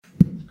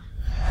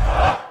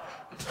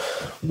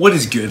What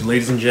is good,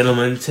 ladies and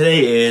gentlemen?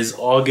 Today is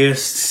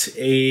August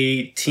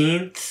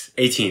 18th.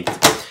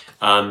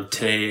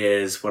 Today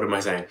is, what am I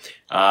saying?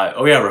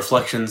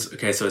 Reflections.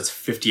 Okay, so it's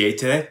 58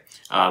 today.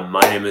 My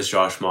name is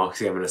Josh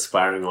Moxley. I'm an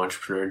aspiring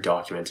entrepreneur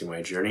documenting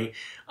my journey.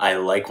 I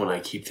like when I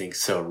keep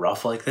things so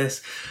rough like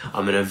this.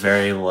 I'm in a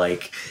very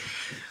kind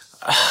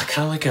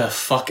of like a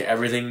fuck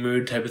everything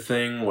mood type of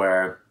thing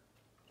where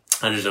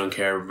I just don't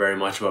care very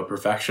much about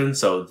perfection.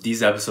 So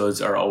these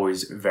episodes are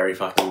always very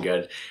fucking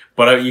good.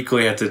 But I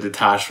equally have to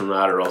detach from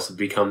that or else it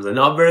becomes a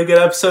not very good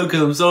episode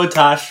because I'm so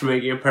attached to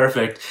making it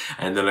perfect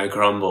and then I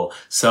crumble.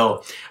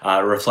 So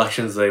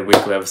Reflections is a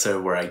weekly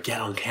episode where I get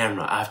on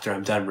camera after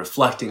I'm done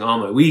reflecting on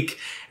my week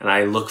and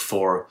I look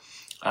for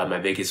my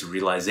biggest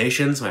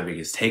realizations, my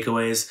biggest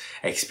takeaways,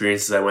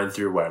 experiences I went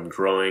through where I'm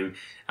growing,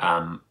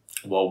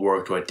 what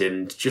worked, what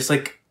didn't, just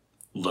like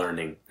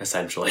learning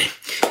essentially.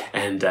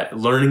 And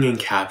learning and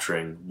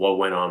capturing what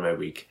went on my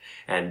week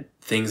and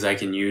things I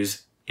can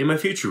use in my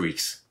future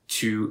weeks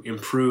to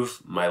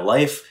improve my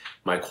life,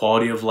 my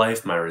quality of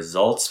life, my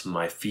results,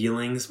 my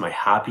feelings, my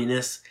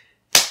happiness,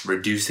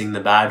 reducing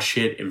the bad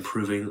shit,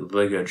 improving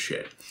the good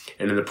shit.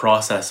 And in the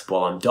process,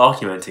 while I'm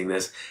documenting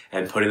this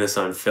and putting this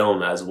on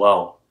film as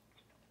well,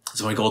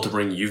 it's my goal to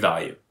bring you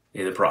value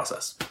in the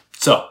process.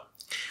 So,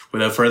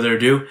 without further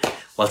ado,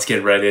 let's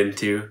get right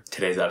into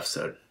today's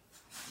episode.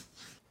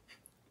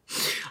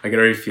 I can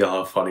already feel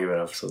how funny of an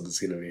episode this is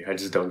going to be. I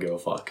just don't give a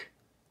fuck.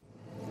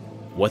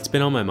 What's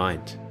been on my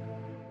mind?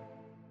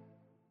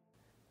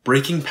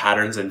 Breaking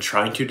patterns and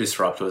trying to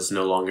disrupt what's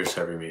no longer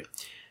serving me.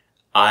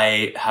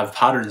 I have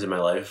patterns in my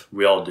life,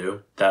 we all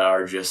do, that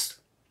are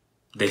just,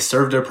 they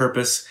serve their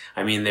purpose.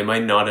 I mean, they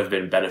might not have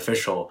been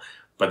beneficial,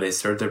 but they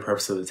serve their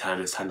purpose at the time.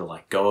 It's time to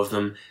let go of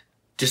them.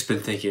 Just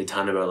been thinking a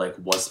ton about like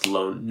what's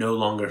no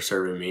longer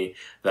serving me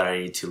that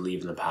I need to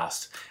leave in the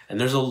past.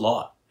 And there's a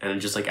lot. And I'm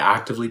just like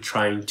actively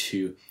trying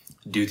to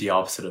do the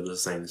opposite of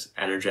those things,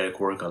 energetic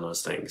work on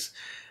those things,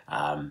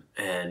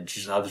 and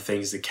just other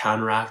things to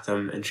counteract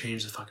them and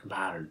change the fucking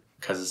pattern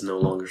because it's no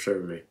longer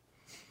serving me.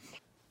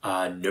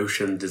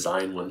 Notion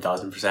design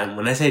 1000%.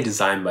 When I say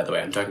design, by the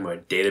way, I'm talking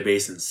about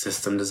database and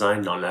system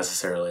design, not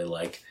necessarily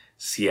like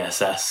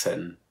CSS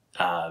and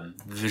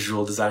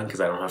visual design because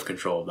I don't have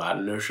control of that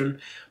in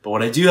Notion. But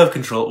what I do have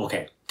control,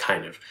 okay,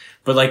 kind of.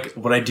 But like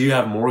what I do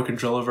have more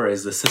control over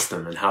is the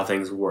system and how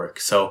things work.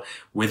 So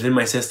within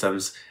my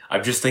systems,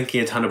 I'm just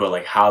thinking a ton about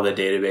like how the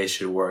database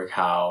should work,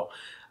 how,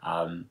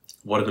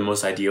 what are the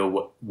most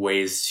ideal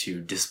ways to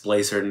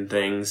display certain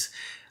things,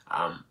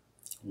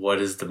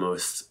 what is the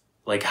most,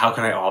 like how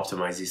can I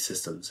optimize these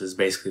systems is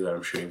basically what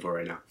I'm shooting for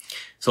right now.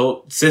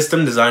 So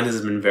system design has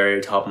been very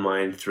top of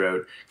mind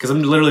throughout because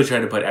I'm literally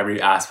trying to put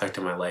every aspect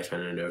of my life in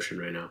a Notion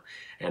right now.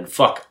 And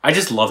fuck, I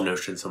just love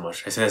Notion so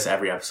much. I say this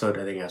every episode.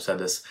 I think I've said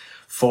this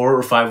 4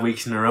 or 5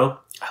 weeks in a row.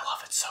 I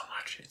love it so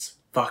much. It's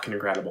fucking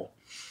incredible.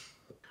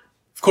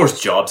 Of course,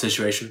 job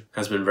situation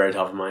has been very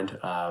top of mind.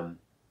 I'm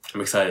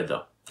excited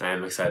though. I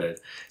am excited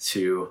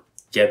to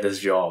get this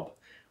job,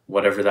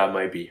 whatever that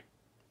might be.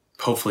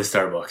 Hopefully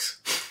Starbucks.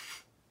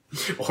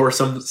 Or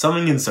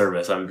something in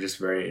service. I'm just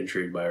very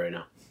intrigued by right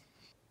now.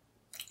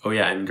 Oh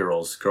yeah, and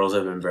girls. Girls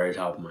have been very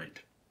top of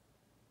mind.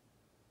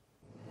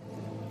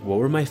 What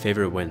were my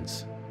favorite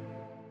wins?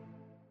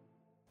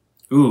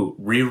 Ooh,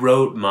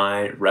 rewrote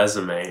my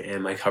resume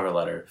and my cover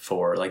letter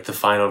for like the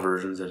final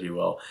versions, if you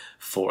will.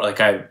 For like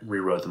I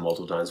rewrote them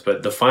multiple times,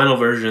 but the final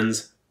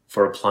versions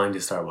for applying to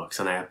Starbucks,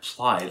 and I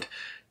applied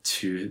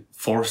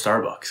for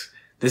Starbucks.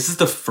 This is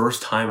the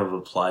first time I've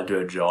applied to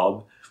a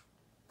job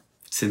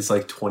since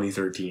like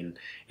 2013.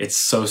 It's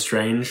so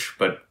strange,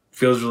 but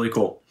feels really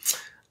cool.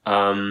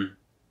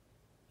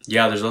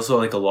 Yeah, there's also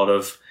like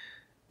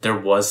there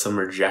was some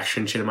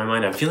rejection shit in my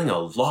mind. I'm feeling a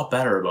lot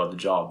better about the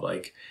job,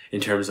 like in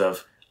terms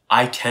of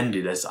I can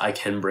do this, I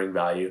can bring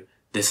value.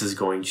 This is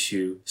going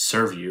to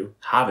serve you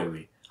having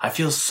me. I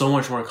feel so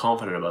much more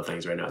confident about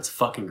things right now. It's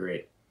fucking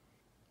great.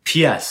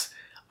 P.S.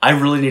 I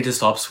really need to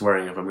stop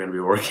swearing if I'm going to be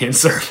working in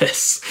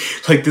service.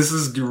 Like this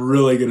is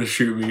really going to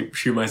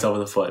shoot myself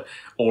in the foot.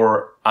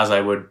 Or as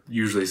I would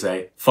usually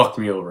say, fuck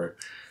me over.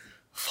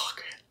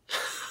 Fuck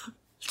it.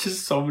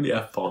 Just so many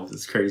F-bombs.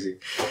 It's crazy.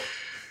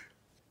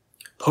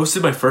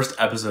 Posted my first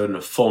episode in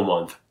a full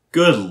month.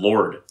 Good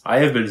Lord. I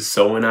have been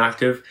so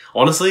inactive.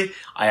 Honestly,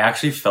 I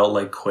actually felt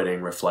like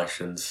quitting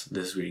Reflections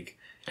this week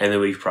and the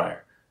week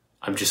prior.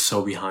 I'm just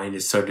so behind.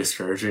 It's so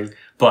discouraging.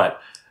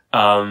 But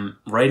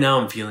right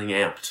now I'm feeling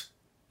amped.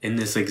 In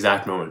this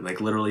exact moment,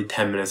 like literally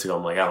 10 minutes ago,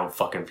 I'm like, I don't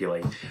fucking feel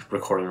like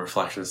recording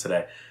Reflections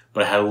today.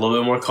 But I had a little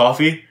bit more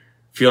coffee,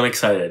 feeling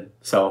excited.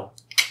 So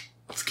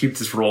let's keep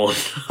this rolling.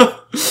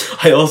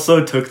 I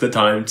also took the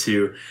time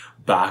to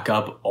back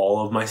up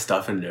all of my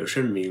stuff in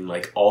Notion, meaning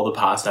like all the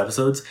past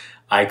episodes.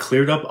 I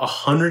cleared up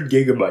 100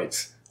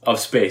 gigabytes of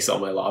space on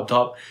my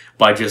laptop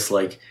by just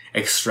like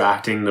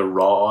extracting the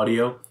raw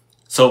audio.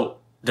 So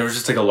there was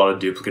just like a lot of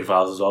duplicate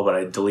files as well, but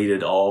I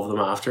deleted all of them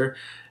after.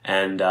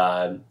 And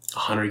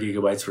 100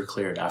 gigabytes were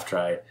cleared after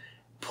I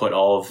put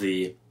all of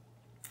the,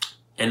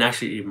 and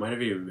actually it might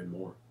have even been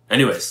more.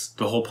 Anyways,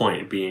 the whole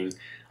point being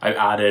I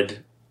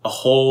added a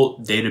whole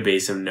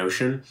database of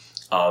Notion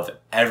of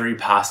every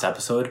past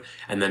episode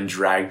and then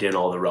dragged in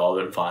all the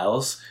relevant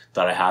files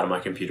that I had on my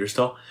computer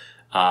still.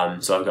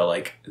 So I've got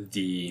like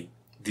the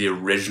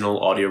original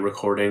audio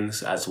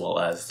recordings as well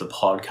as the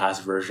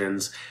podcast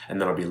versions,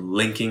 and then I'll be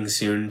linking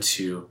soon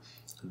to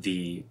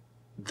the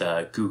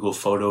Google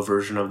Photo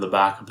version of the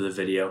backup of the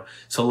video.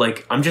 So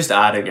like I'm just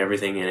adding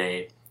everything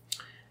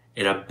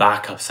in a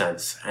backup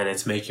sense, and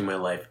it's making my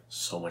life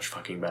so much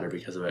fucking better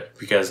because of it.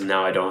 Because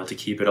now I don't have to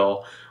keep it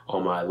all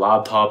on my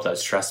laptop. That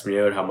stressed me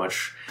out how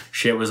much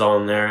shit was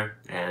on there,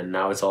 and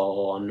now it's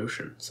all on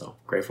Notion. So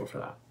grateful for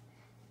that.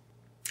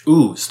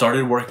 Ooh,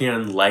 started working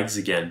on legs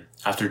again.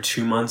 After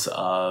 2 months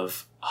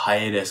of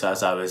hiatus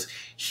as I was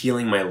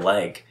healing my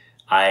leg,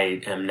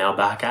 I am now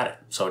back at it.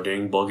 So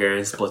doing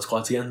Bulgarian split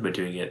squats again, but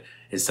doing it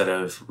instead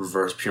of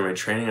reverse pyramid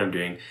training, I'm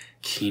doing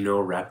Kino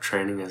rep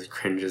training, as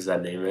cringe as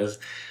that name is.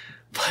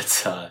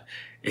 But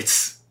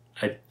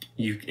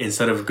you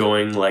instead of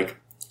going like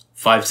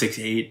 5, 6,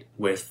 8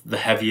 with the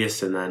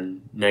heaviest and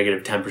then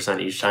negative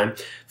 10% each time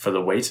for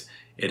the weight,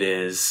 it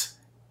is,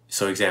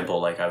 so example,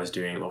 like I was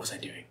doing, what was I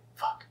doing?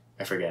 Fuck,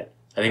 I forget.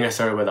 I think I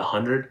started with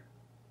 100.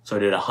 So I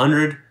did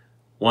 100,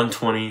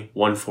 120,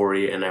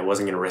 140, and I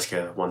wasn't going to risk it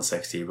at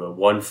 160, but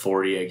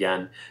 140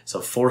 again.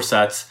 So 4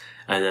 sets,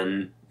 and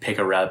then pick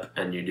a rep,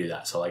 and you do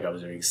that. So like I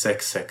was doing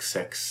 6, 6,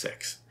 6,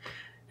 6.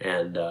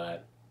 And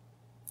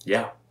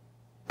yeah.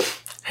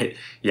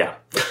 Yeah,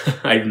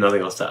 I have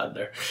nothing else to add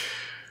there.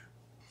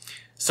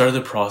 Started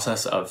the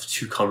process of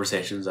 2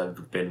 conversations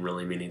I've been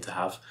really meaning to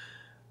have.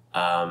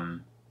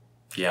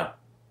 Yeah,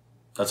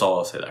 that's all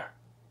I'll say there.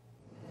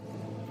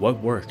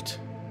 What worked?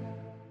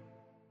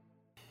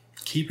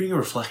 Keeping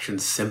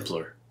reflections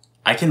simpler.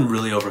 I can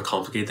really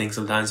overcomplicate things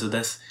sometimes with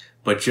this,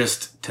 but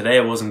just today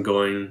I wasn't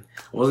going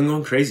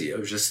crazy. It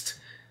was just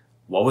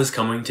what was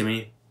coming to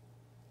me.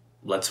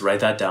 Let's write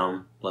that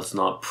down. Let's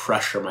not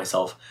pressure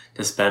myself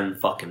to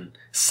spend fucking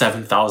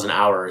 7,000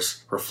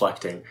 hours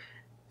reflecting.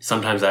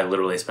 Sometimes I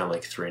literally spend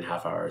like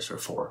 3.5 hours or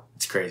 4.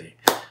 It's crazy.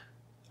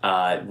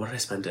 What did I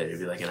spend today?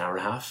 Maybe like an hour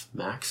and a half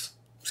max.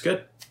 It's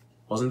good.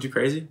 Wasn't too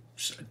crazy.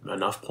 Just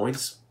enough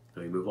points.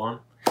 Then we move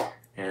on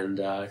and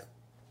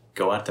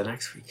go at the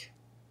next week.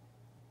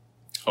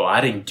 Oh,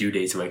 adding due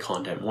dates to my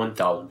content,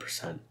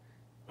 1000%.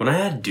 When I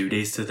add due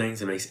dates to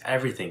things, it makes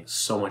everything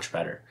so much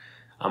better.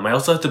 I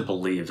also have to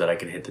believe that I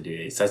can hit the due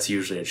dates. That's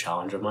usually a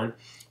challenge of mine.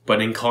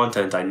 But in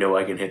content, I know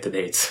I can hit the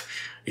dates.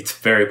 It's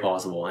very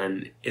possible.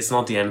 And it's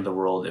not the end of the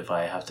world if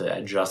I have to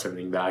adjust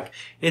everything back.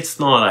 It's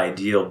not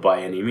ideal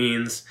by any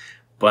means,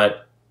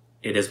 but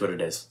it is what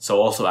it is.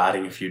 So also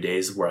adding a few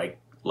days where I,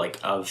 like,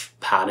 of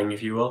padding,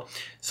 if you will.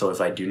 So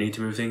if I do need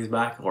to move things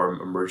back or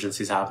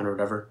emergencies happen or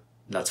whatever,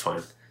 that's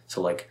fine.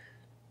 So like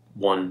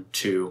 1,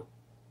 2,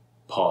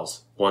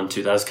 pause. 1,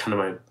 2, that's kind of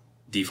my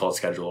default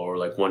schedule. Or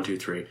like 1, 2,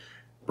 3.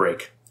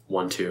 Break.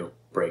 1, 2,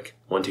 break.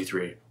 1, 2,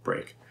 3,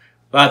 break.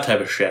 That type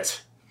of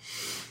shit.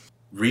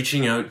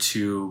 Reaching out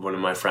to one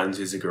of my friends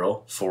who's a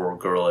girl for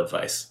girl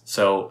advice.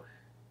 So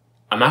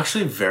I'm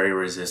actually very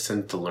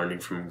resistant to learning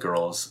from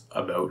girls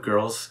about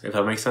girls, if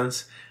that makes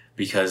sense,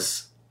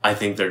 because I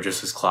think they're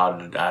just as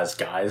clouded as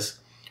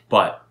guys.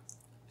 But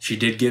she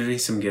did give me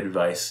some good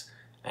advice,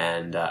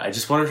 and I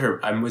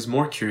was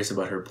more curious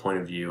about her point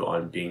of view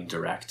on being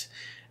direct.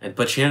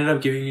 But she ended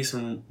up giving me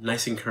some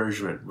nice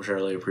encouragement, which I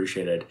really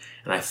appreciated.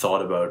 And I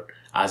thought about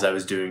as I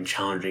was doing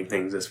challenging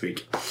things this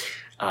week.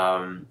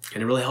 And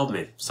it really helped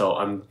me.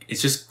 So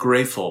it's just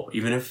grateful,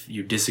 even if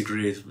you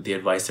disagree with the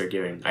advice they're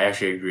giving. I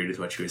actually agreed with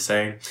what she was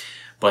saying.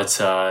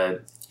 But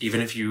even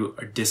if you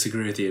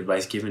disagree with the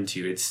advice given to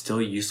you, it's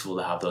still useful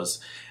to have those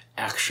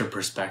extra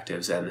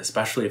perspectives. And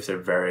especially if they're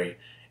very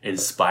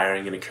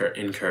inspiring and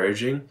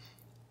encouraging.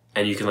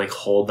 And you can like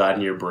hold that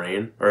in your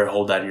brain, or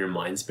hold that in your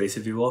mind space,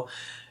 if you will.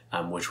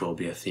 Which will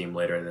be a theme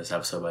later in this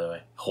episode, by the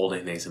way,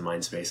 holding things in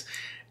mind space.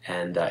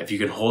 And if you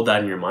can hold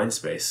that in your mind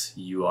space,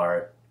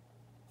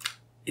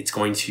 it's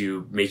going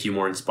to make you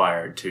more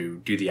inspired to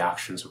do the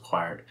actions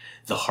required,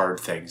 the hard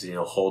things,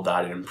 hold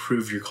that and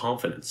improve your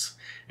confidence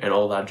and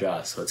all that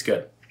jazz. So it's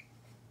good.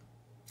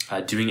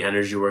 Doing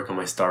energy work on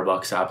my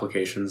Starbucks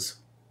applications,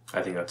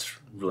 I think that's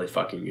really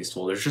fucking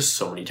useful. There's just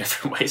so many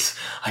different ways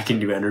I can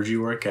do energy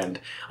work,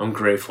 and I'm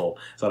grateful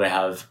that I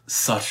have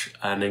such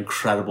an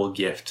incredible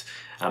gift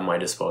at my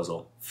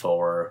disposal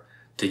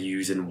to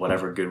use in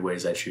whatever good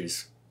ways I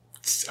choose.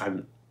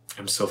 I'm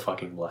so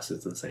fucking blessed.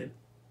 It's insane.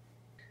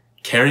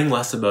 Caring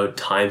less about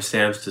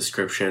timestamps,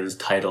 descriptions,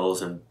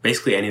 titles, and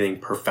basically anything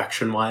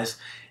perfection-wise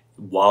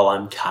while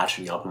I'm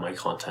catching up on my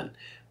content.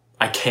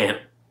 I can't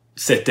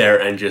sit there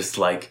and just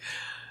like,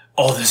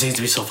 oh, this needs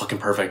to be so fucking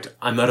perfect.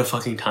 I'm out of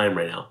fucking time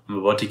right now. I'm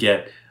about to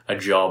get a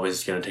job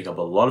that's going to take up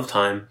a lot of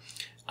time.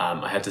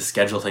 I have to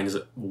schedule things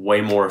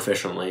way more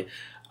efficiently.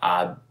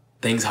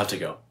 Things have to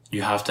go.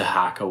 You have to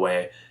hack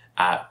away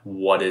at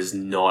what is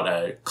not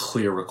a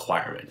clear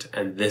requirement.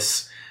 And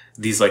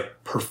these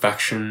like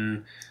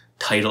perfection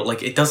title,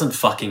 like it doesn't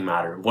fucking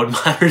matter. What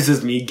matters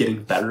is me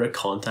getting better at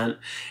content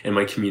and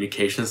my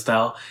communication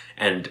style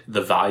and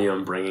the value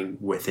I'm bringing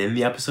within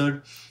the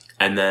episode.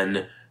 And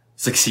then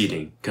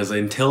succeeding, because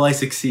until I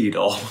succeed,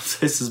 all of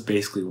this is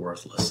basically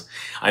worthless.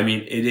 I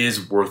mean,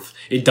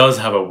 it does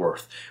have a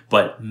worth,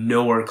 but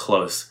nowhere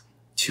close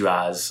to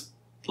as,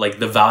 like,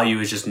 the value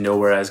is just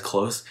nowhere as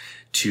close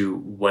to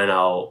when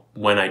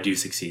I do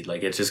succeed.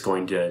 Like, it's just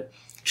going to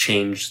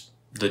change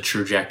the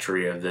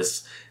trajectory of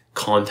this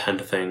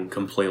content thing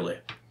completely.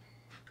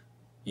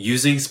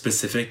 Using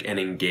specific and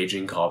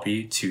engaging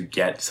copy to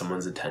get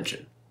someone's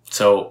attention.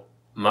 So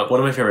one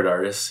of my favorite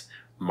artists,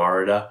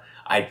 Marida,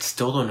 I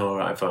still don't know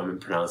if I'm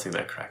pronouncing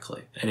that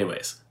correctly.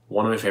 Anyways,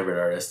 one of my favorite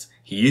artists,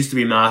 he used to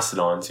be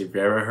Mastodon, so if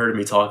you ever heard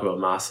me talk about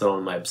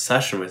Mastodon, my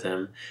obsession with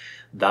him,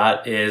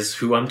 that is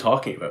who I'm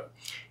talking about.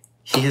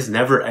 He has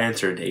never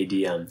answered a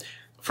DM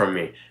from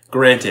me.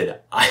 Granted,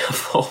 I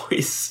have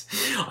always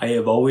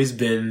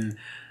been,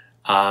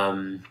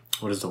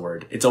 what is the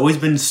word? It's always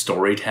been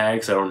story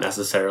tags. I don't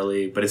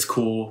necessarily, but it's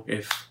cool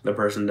if the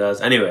person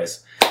does.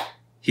 Anyways,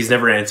 he's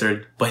never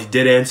answered, but he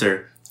did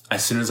answer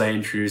as soon as I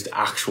introduced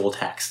actual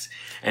text.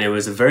 And it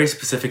was a very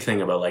specific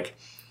thing about, like,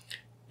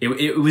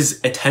 it was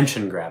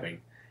attention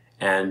grabbing.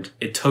 And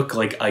it took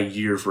like a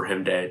year for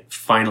him to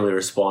finally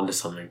respond to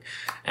something.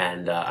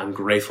 And I'm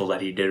grateful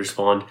that he did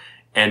respond.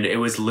 And it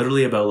was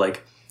literally about,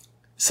 like,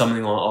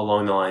 something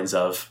along the lines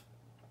of,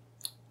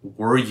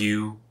 were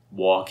you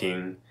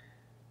walking,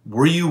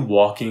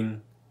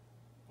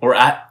 or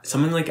at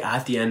something like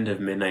at the end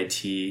of Midnight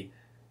Tea,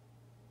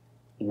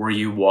 were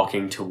you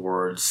walking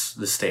towards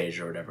the stage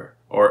or whatever?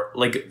 Or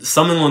like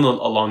something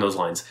along those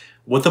lines.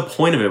 What the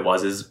point of it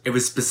was is it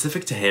was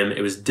specific to him.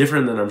 It was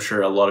different than I'm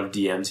sure a lot of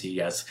DMs he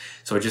gets.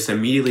 So it just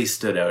immediately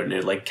stood out and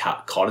it like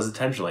caught his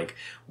attention. Like,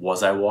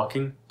 was I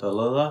walking?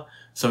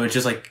 So it's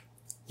just like,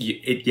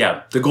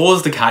 yeah, the goal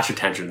is to catch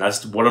attention.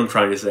 That's what I'm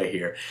trying to say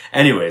here.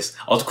 Anyways,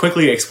 I'll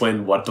quickly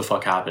explain what the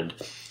fuck happened.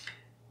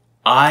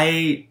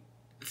 I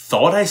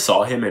thought I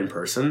saw him in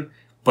person,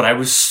 but I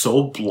was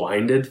so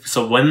blinded.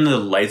 So when the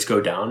lights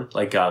go down,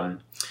 like,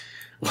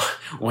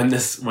 when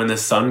the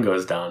sun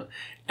goes down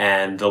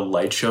and the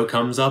light show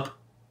comes up,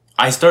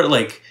 I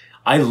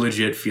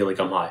legit feel like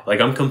I'm high. Like,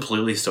 I'm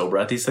completely sober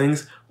at these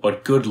things,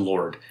 but good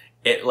Lord,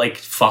 it like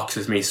fucks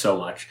with me so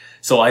much.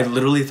 So I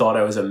literally thought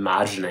I was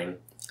imagining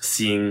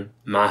seeing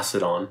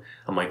Mastodon.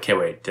 I'm like, okay,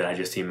 wait, did I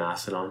just see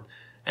Mastodon?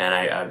 And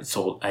I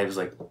was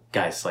like,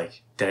 guys,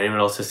 like, did anyone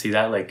else just see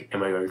that? Like,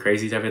 am I going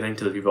crazy type of thing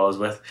to the people I was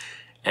with?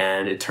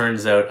 And it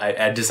turns out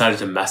I decided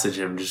to message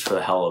him just for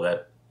the hell of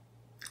it,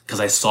 because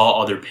I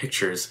saw other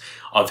pictures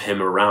of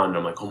him around.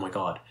 I'm like, oh my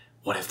God,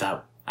 what if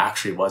that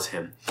actually was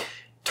him?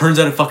 Turns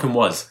out it fucking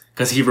was,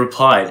 because he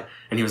replied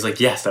and he was like,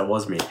 yes, that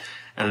was me.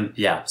 And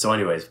yeah, so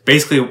anyways,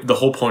 basically the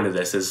whole point of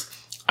this is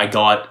I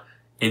got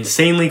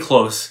insanely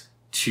close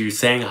to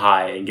saying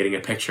hi and getting a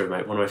picture of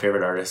one of my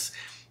favorite artists.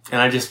 And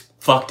I just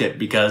fucked it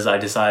because I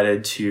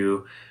decided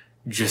to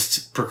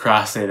just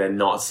procrastinate and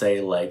not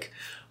say, like,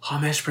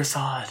 Hamish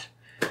Prasad,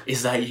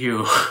 is that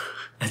you?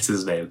 That's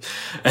his name.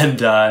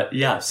 And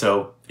yeah,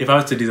 so if I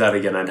was to do that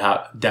again,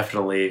 I'd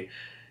definitely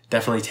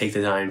take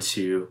the time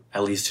to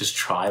at least just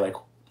try, like,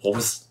 what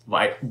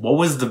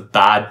was the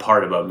bad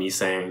part about me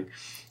trying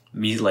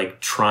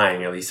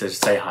at least to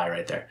say hi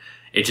right there?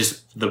 It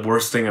just, the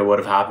worst thing that would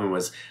have happened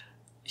was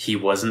he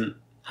wasn't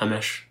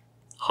Hamish.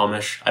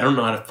 I don't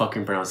know how to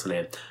fucking pronounce the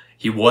name.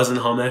 He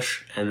wasn't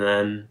Hamish, and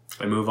then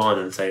I move on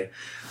and say,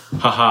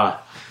 haha,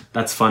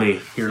 that's funny,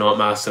 you're not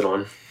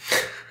Mastodon.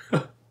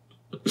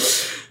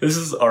 This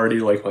is already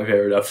like my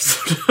favorite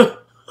episode.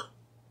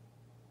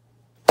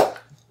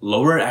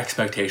 Lower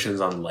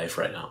expectations on life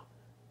right now.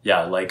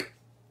 Yeah, like,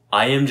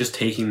 I am just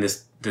taking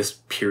this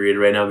period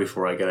right now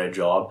before I get a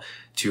job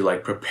to,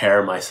 like,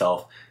 prepare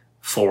myself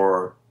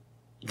for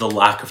the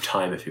lack of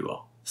time, if you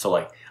will. So,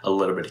 like, a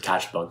little bit to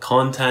catch up on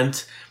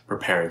content,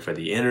 preparing for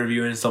the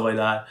interview and stuff like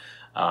that,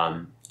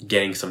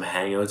 getting some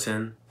hangouts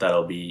in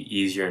that'll be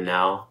easier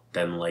now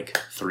than like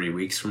 3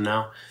 weeks from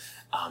now.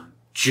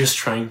 Just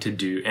trying to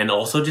do, and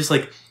also just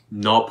like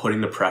not putting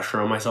the pressure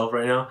on myself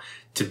right now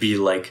to be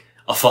like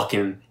a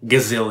fucking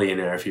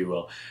gazillionaire, if you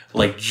will.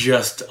 Like,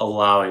 just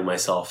allowing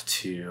myself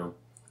to,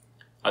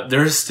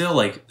 there's still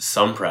like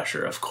some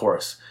pressure, of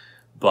course,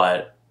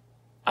 but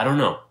I don't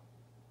know.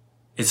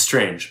 It's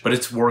strange, but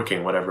it's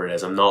working, whatever it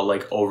is. I'm not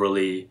like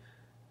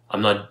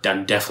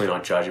I'm definitely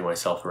not judging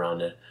myself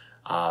around it.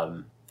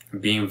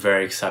 Being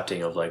very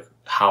accepting of like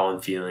how I'm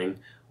feeling,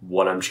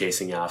 what I'm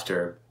chasing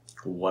after,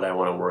 what I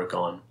want to work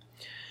on.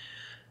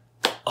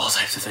 All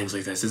types of things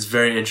like this. It's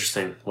very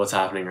interesting what's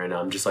happening right now.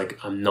 I'm just like,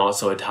 I'm not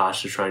so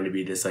attached to trying to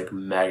be this like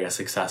mega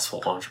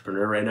successful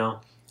entrepreneur right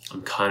now.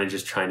 I'm kind of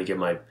just trying to get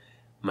my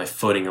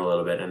footing a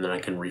little bit, and then I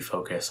can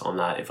refocus on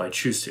that if I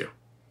choose to.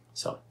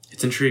 So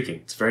it's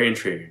intriguing. It's very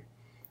intriguing.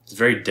 It's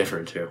very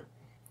different too.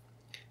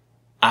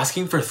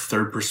 Asking for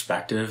third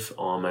perspective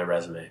on my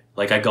resume.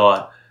 Like, I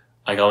got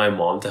my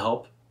mom to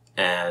help,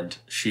 and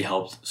she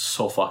helped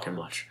so fucking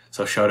much.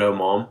 So shout out,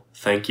 Mom.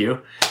 Thank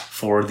you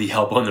for the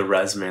help on the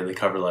resume and the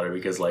cover letter,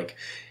 because like,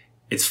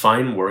 it's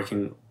fine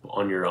working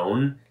on your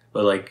own,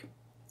 but like,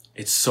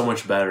 it's so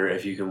much better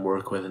if you can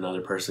work with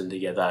another person to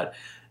get that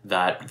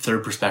that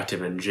third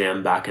perspective and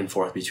jam back and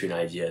forth between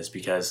ideas,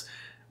 because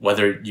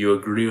whether you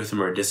agree with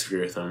them or disagree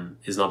with them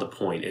is not the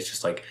point. It's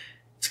just like,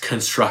 it's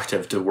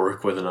constructive to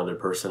work with another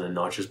person and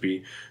not just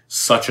be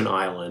such an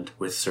island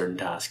with certain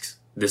tasks.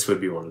 This would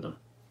be one of them.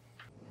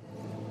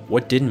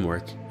 What didn't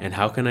work, and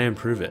how can I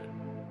improve it?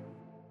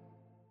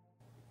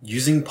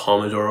 Using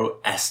Pomodoro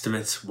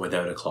estimates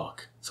without a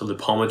clock. So the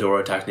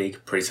Pomodoro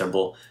technique, pretty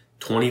simple.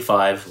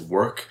 25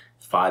 work,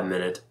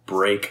 5-minute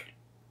break.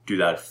 Do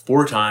that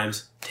 4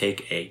 times.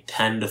 Take a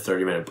 10 to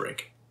 30 minute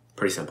break.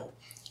 Pretty simple.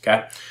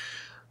 Okay.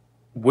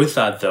 With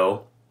that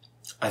though,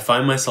 I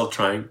find myself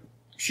trying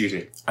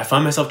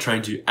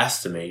to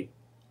estimate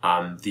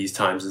these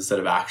times instead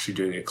of actually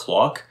doing a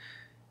clock.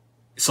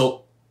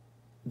 So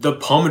the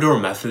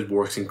Pomodoro method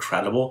works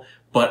incredible,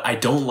 but I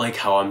don't like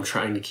how I'm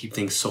trying to keep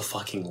things so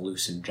fucking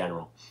loose in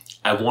general.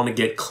 I want to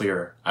get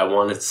clearer. I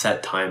want to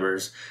set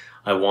timers.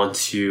 I want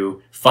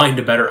to find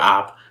a better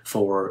app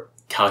for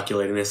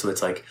calculating this. So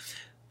it's like,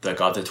 I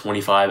got the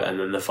 25 and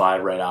then the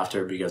 5 right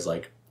after, because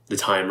like the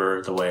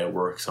timer, the way it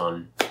works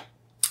on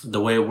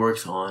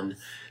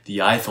the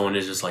iPhone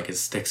is just like, it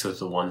sticks with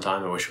the one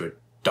time. I wish it would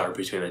dart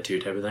between the two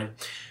type of thing.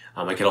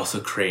 I could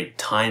also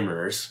create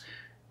alarms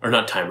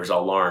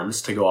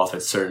to go off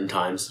at certain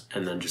times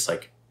and then just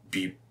like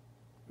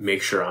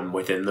make sure I'm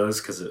within those,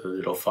 because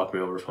it'll fuck me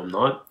over if I'm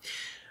not.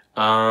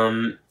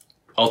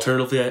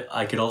 Alternatively,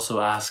 I could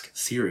also ask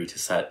Siri to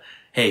set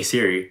a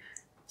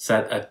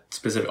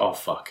specific, oh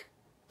fuck.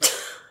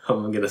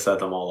 I'm gonna set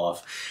them all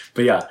off.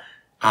 But yeah,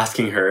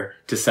 asking her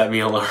to set me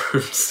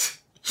alarms.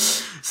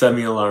 Set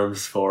me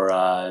alarms for,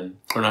 or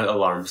not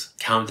alarms,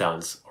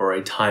 countdowns, or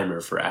a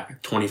timer for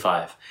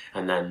 25.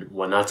 And then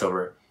when that's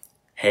over,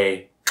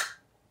 hey,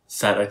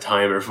 set a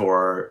timer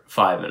for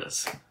 5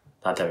 minutes.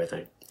 That type of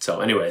thing. So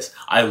anyways,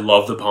 I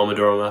love the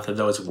Pomodoro method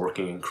though. It's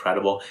working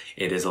incredible.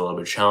 It is a little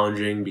bit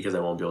challenging because I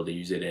won't be able to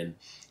use it in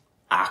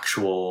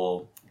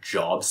actual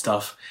job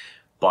stuff.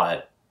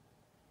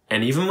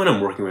 And even when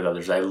I'm working with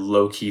others, I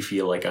low-key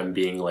feel like I'm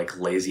being like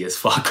lazy as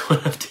fuck when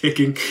I'm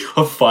taking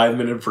a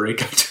 5-minute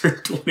break after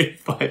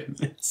 25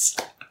 minutes.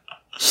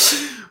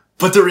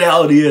 But the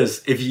reality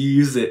is, if you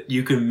use it,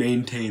 you can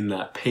maintain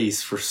that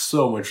pace for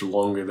so much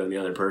longer than the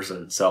other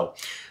person. So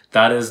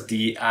that is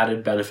the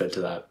added benefit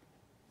to that.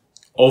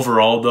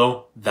 Overall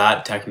though,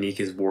 that technique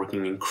is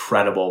working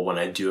incredible when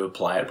I do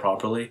apply it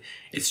properly.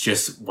 It's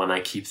just when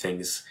I keep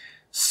things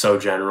so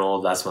general,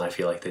 that's when I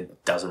feel like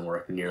it doesn't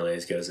work nearly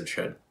as good as it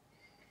should.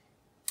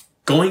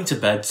 Going to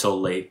bed so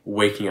late,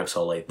 waking up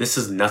so late. This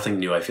is nothing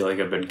new. I feel like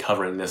I've been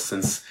covering this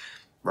since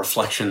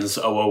Reflections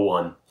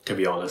 001, to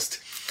be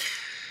honest.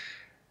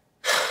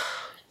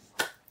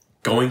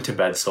 Going to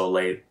bed so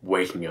late,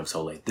 waking up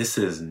so late. This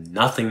is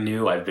nothing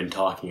new. I've been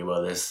talking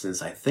about this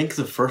since I think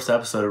the first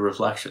episode of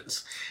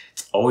Reflections.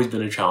 It's always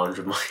been a challenge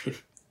of mine.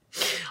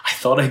 I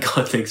thought I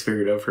got things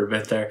figured out for a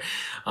bit there.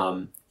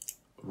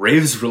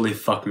 Raves really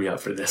fucked me up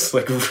for this,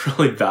 like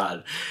really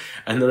bad.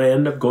 And then I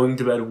end up going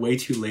to bed way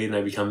too late and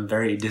I become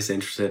very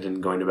disinterested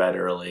in going to bed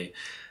early.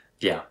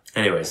 Yeah,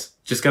 anyways,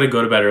 just gotta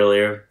go to bed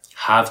earlier,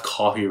 have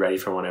coffee ready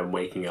for when I'm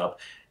waking up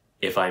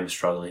if I'm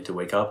struggling to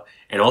wake up,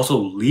 and also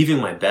leaving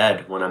my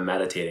bed when I'm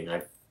meditating.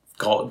 I've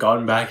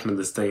gotten back into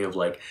this thing of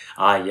like,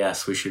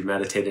 yes, we should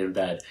meditate in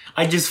bed.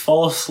 I just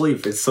fall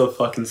asleep. It's so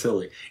fucking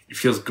silly. It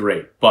feels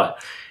great,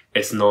 but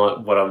it's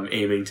not what I'm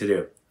aiming to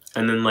do.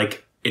 And then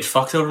like, it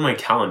fucks over my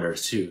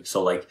calendars too.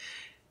 So like,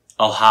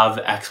 I'll have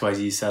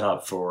XYZ set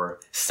up for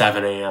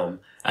 7 a.m.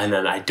 and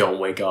then I don't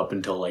wake up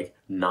until like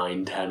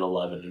 9, 10,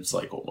 11. It's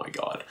like, oh my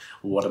God,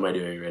 what am I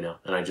doing right now?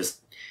 And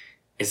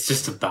it's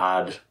just a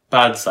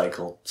bad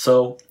cycle.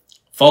 So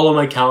follow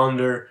my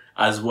calendar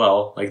as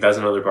well. Like that's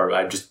another part.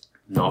 I just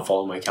not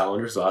follow my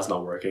calendar, so that's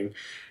not working.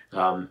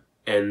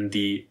 And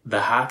the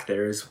hack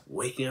there is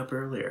waking up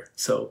earlier.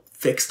 So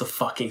fix the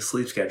fucking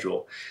sleep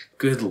schedule.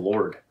 Good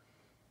Lord.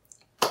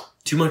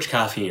 Too much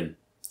caffeine.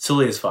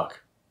 Silly as fuck.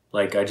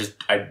 Like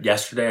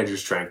yesterday I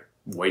just drank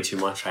way too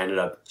much. I ended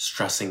up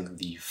stressing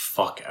the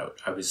fuck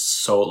out. I was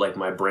so like,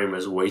 my brain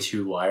was way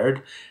too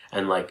wired,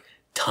 and like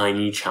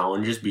tiny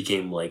challenges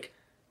became like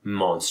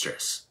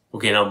monstrous.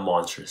 Okay, not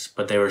monstrous,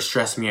 but they were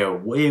stressing me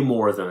out way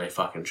more than they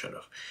fucking should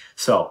have.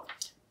 So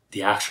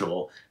the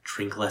actionable: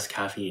 drink less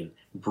caffeine,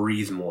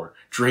 breathe more,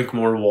 drink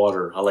more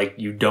water.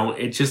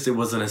 It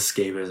was an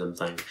escapism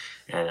thing,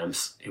 and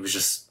it was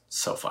just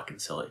so fucking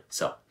silly.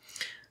 So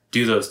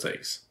do those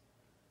things.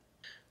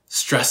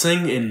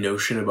 Stressing in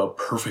Notion about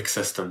perfect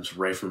systems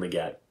right from the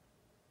get.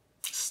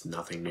 It's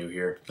nothing new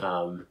here.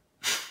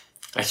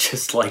 I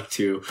just like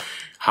to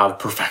have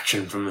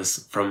perfection from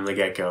the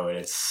get-go, and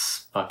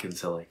it's fucking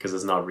silly because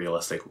it's not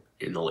realistic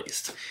in the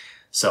least.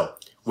 So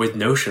with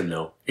Notion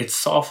though, it's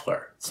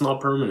software. It's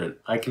not permanent.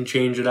 I can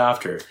change it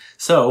after.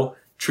 So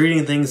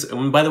treating things,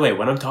 and by the way,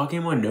 when I'm talking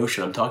about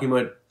Notion, I'm talking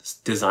about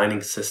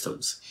designing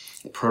systems,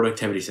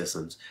 productivity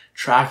systems,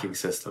 tracking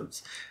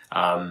systems,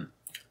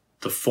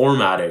 the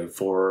formatting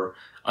for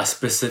a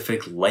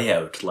specific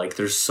layout. Like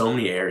there's so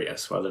many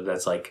areas, whether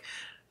that's like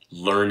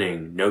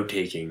learning,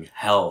 note-taking,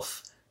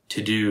 health,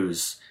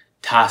 to-dos,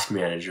 task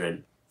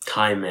management,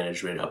 time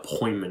management,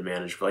 appointment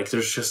management. Like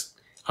there's just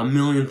a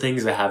million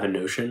things I have in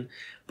Notion,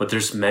 but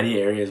there's many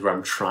areas where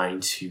I'm trying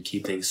to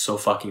keep things so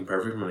fucking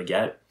perfect from the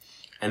get.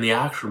 And the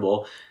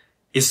actionable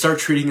is start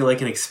treating it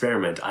like an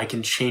experiment. I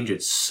can change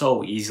it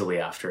so easily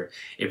after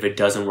if it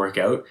doesn't work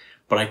out,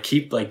 but I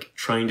keep like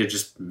trying to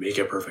just make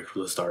it perfect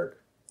from the start.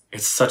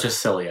 It's such a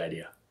silly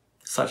idea.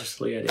 Such a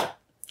silly idea.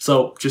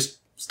 So just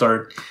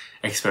start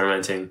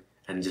experimenting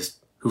and just,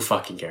 who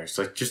fucking cares?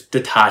 Like just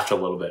detach a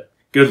little bit.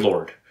 Good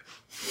Lord.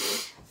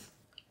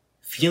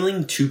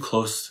 Feeling too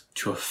close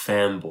to a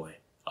fanboy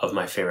of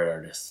my favorite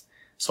artists.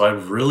 So I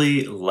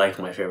really like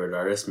my favorite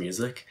artist's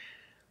music,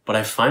 but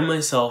I find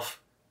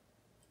myself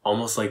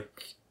almost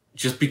like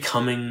just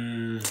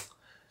becoming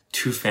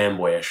too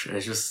fanboyish. And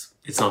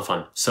it's not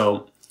fun.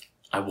 So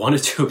I want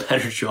to do a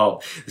better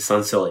job. It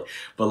sounds silly,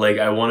 but like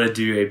I want to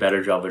do a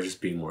better job of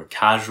just being more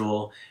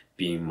casual,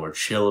 being more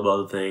chill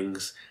about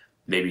things,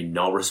 maybe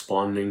not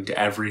responding to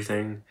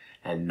everything,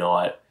 and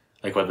not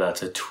like whether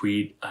that's a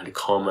tweet, a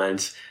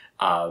comment,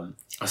 a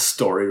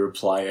story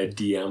reply, a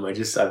DM.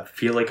 I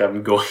feel like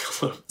I'm going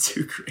a little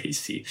too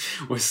crazy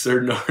with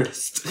certain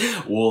artists.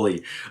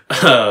 Wooly.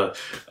 I'm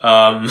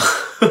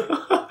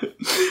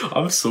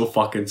so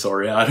fucking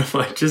sorry, Adam.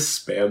 I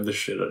just spammed the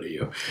shit out of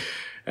you.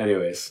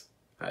 Anyways,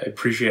 I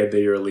appreciate that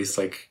you're at least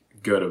like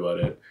good about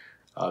it.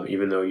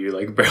 Even though you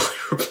like barely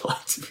reply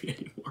to me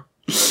anymore.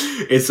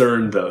 It's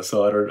earned though,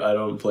 so I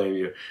don't blame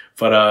you.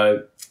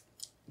 But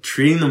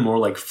treating them more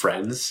like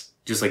friends,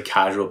 just like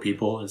casual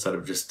people, instead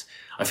of just,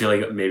 I feel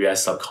like maybe I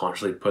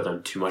subconsciously put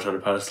them too much on a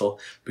pedestal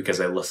because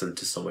I listen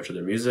to so much of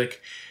their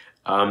music.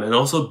 And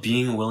also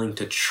being willing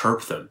to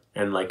chirp them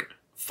and like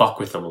fuck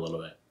with them a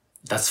little bit.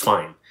 That's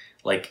fine.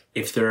 Like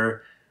if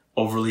they're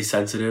overly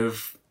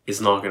sensitive,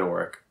 it's not gonna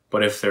work.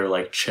 But if they're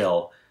like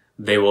chill,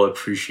 they will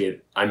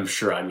appreciate, I'm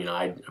sure, I mean,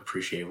 I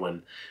appreciate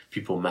when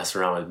people mess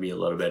around with me a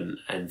little bit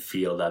and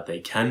feel that they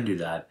can do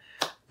that.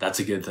 That's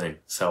a good thing.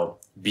 So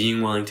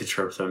being willing to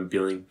chirp them,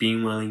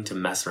 being willing to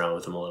mess around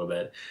with them a little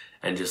bit,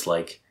 and just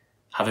like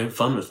having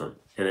fun with them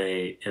in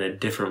a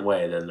different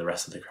way than the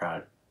rest of the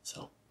crowd.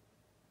 So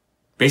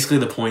basically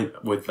the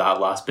point with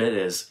that last bit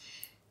is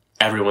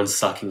everyone's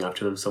sucking up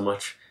to them so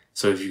much.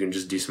 So if you can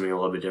just do something a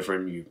little bit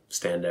different, you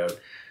stand out.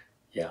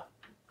 Yeah.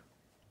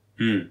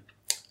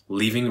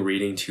 Leaving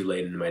reading too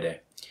late in my day.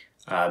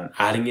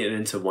 Adding it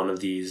into one of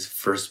these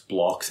first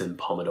blocks in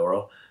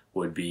Pomodoro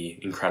would be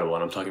incredible.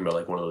 And I'm talking about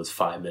like one of those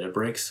 5-minute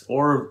breaks,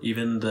 or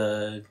even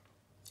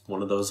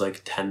one of those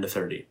like 10 to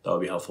 30. That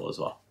would be helpful as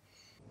well.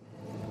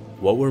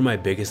 What were my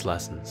biggest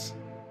lessons?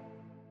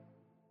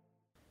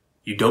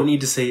 You don't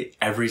need to say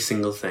every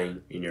single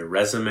thing in your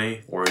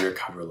resume or in your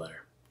cover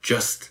letter.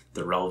 Just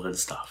the relevant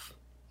stuff.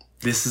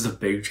 This is a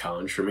big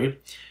challenge for me,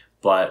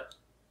 but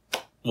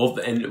well,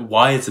 and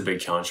why it's a big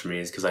challenge for me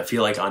is because I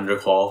feel like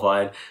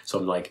underqualified. So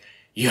I'm like,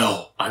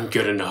 yo, I'm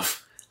good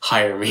enough.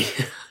 Hire me.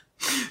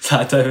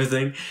 That type of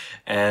thing.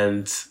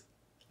 And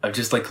I've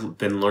just like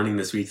been learning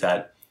this week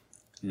that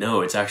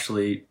no, it's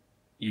actually,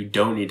 you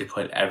don't need to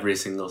put every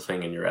single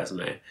thing in your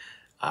resume.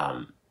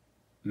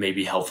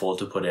 Maybe helpful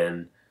to put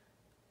in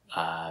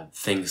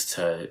things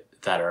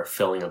that are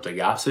filling up the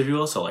gaps, if you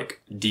will. So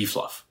like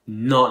defluff,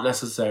 not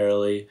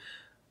necessarily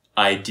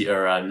ideal,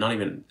 or not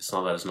even, it's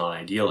not that it's not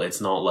ideal. It's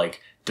not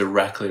like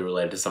directly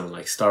related to something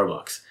like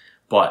Starbucks,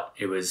 but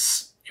it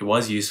was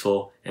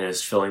useful and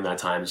it's filling that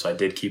time. So I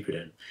did keep it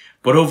in,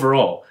 but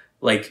overall,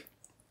 like,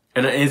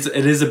 and it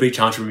is a big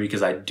challenge for me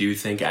because I do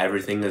think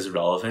everything is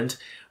relevant,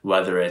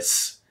 whether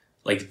it's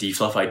like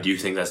defluff, I do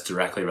think that's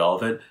directly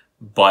relevant,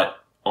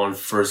 but on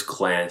first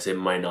glance, it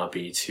might not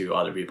be to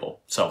other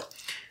people. So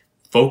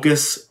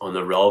focus on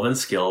the relevant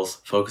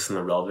skills, focus on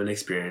the relevant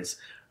experience,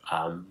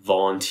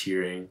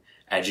 volunteering,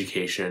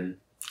 education,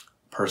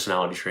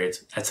 personality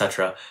traits,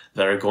 etc.,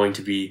 that are going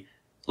to be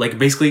like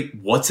basically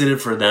what's in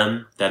it for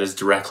them that is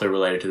directly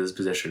related to this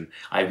position.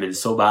 I've been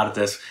so bad at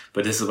this,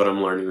 but this is what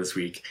I'm learning this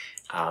week,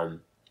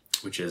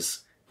 which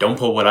is don't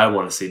put what I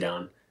want to see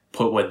down,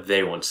 put what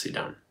they want to see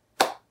down,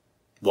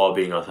 while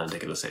being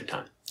authentic at the same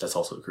time. That's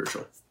also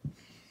crucial.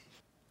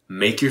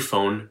 Make your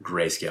phone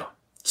grayscale.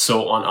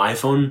 So on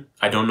iPhone,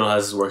 I don't know how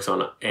this works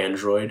on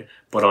Android,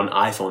 but on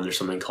iPhone, there's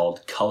something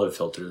called color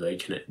filter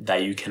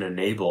that you can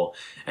enable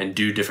and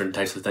do different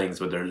types of things.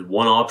 But there's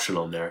one option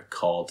on there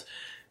called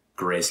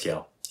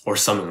grayscale or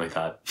something like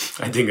that.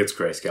 I think it's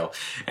grayscale.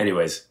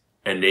 Anyways,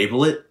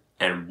 enable it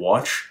and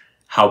watch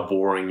how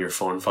boring your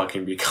phone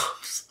fucking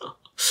becomes.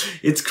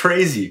 It's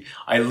crazy.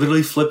 I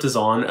literally flipped this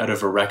on out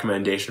of a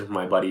recommendation from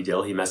my buddy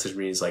Dill. He messaged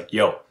me. He's like,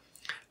 yo,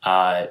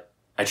 I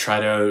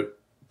tried out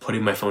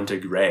putting my phone to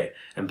gray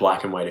and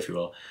black and white, if you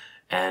will,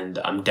 and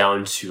I'm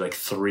down to like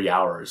 3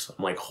 hours.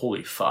 I'm like,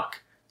 holy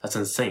fuck, that's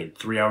insane.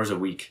 3 hours a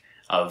week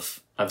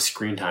of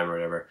screen time or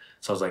whatever.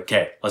 So I was like,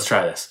 okay, let's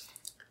try this.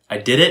 I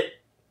did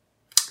it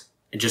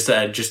just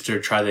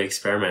to try the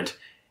experiment.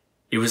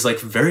 It was like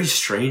very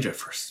strange at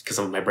first because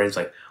my brain's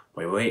like,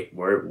 wait,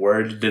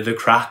 where did the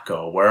crack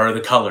go? Where are the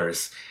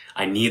colors?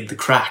 I need the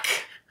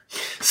crack.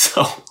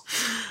 So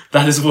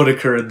that is what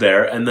occurred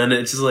there. And then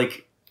it's just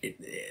like,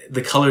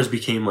 the colors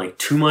became like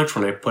too much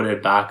when I put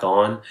it back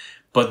on.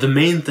 But the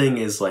main thing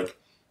is like,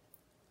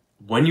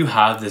 when you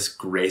have this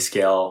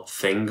grayscale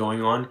thing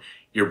going on,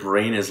 your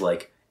brain is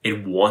like,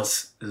 it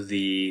wants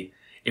the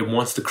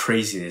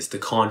craziness, the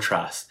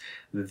contrast,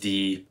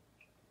 the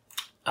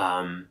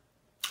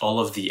all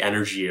of the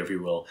energy, if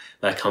you will,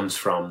 that comes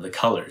from the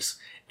colors.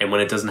 And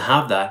when it doesn't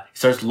have that,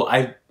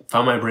 I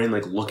found my brain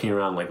like looking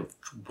around, like,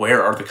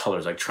 where are the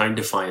colors? Like trying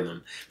to find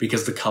them,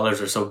 because the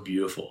colors are so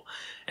beautiful.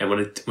 And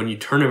when you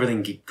turn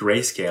everything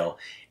grayscale,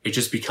 it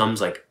just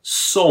becomes like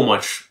so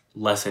much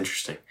less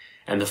interesting.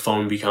 And the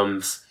phone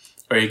becomes,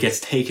 or it gets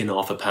taken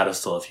off a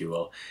pedestal, if you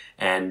will.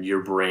 And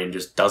your brain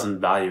just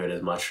doesn't value it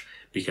as much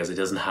because it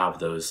doesn't have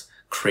those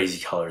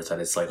crazy colors that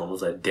it's like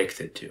almost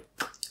addicted to.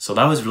 So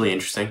that was really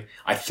interesting.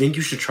 I think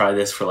you should try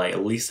this for like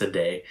at least a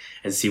day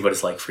and see what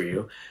it's like for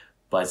you.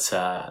 But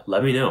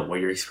let me know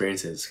what your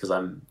experience is, because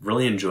I'm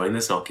really enjoying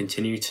this and I'll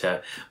continue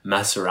to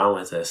mess around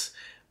with this.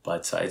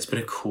 But it's been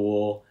a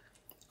cool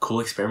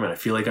experiment. I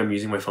feel like I'm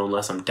using my phone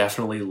less. I'm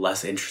definitely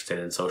less interested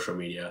in social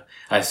media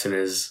as soon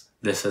as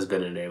this has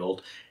been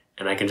enabled.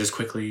 And I can just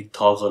quickly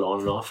toggle it on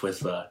and off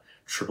with a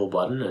triple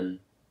button, and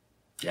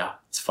yeah,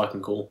 it's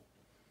fucking cool.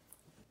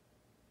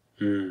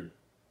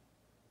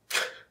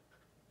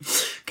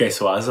 Okay,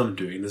 so as I'm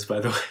doing this, by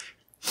the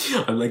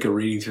way, I'm like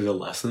reading through the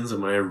lessons,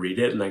 and when I read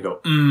it and I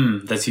go,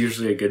 that's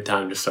usually a good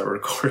time to start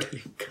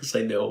recording, because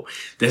I know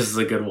this is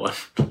a good one.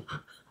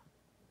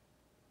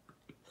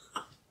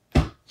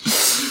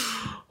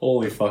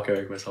 Holy fuck, I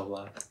make myself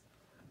laugh.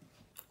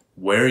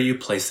 Where you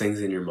place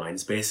things in your mind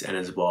space, and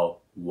as well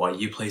what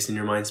you place in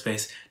your mind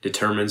space,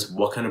 determines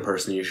what kind of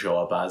person you show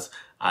up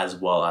as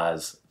well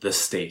as the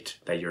state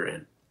that you're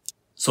in.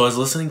 So I was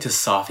listening to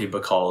Safi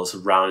Bakal's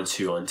Round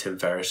 2 on Tim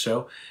Ferriss'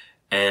 show,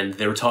 and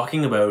they were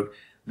talking about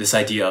this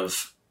idea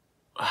of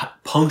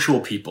punctual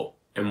people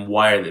and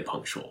why are they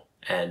punctual,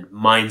 and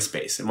mind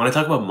space. And when I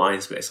talk about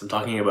mind space, I'm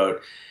talking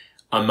about,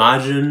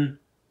 imagine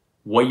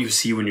what you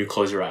see when you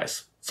close your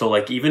eyes. So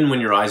like even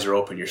when your eyes are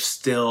open, you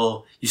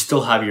still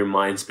have your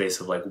mind space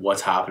of like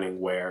what's happening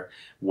where,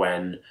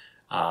 when,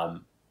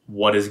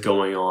 what is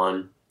going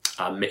on.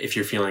 If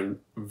you're feeling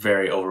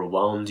very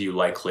overwhelmed, you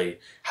likely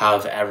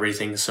have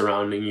everything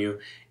surrounding you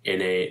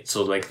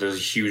so like there's a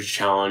huge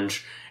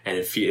challenge, and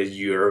if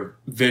you're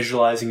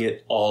visualizing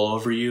it all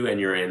over you and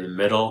you're in the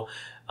middle.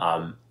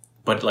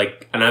 But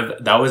like,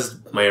 that was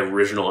my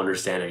original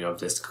understanding of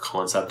this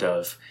concept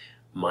of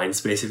mind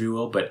space, if you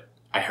will. But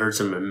I heard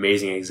some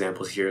amazing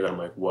examples here that I'm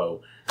like,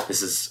 whoa,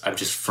 I've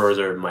just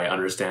furthered my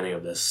understanding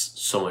of this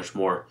so much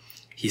more.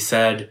 He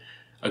said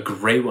a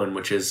great one,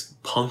 which is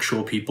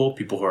punctual people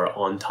who are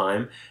on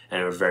time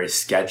and are very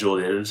scheduled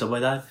in and stuff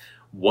like that.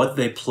 What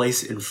they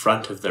place in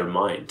front of their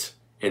mind,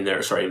 in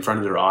front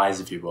of their eyes,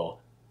 if you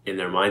will, in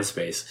their mind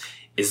space,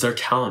 is their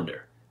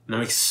calendar. And that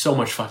makes so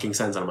much fucking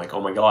sense. And I'm like,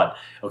 oh my God.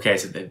 Okay,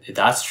 so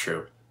that's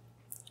true.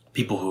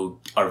 People who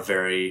are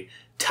very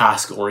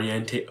task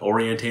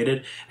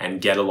orientated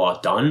and get a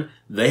lot done,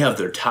 they have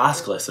their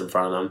task list in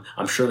front of them.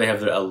 I'm sure they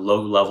have a low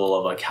level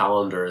of a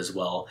calendar as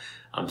well.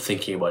 I'm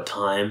thinking about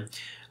time.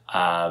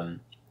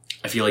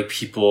 I feel like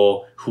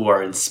people who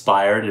are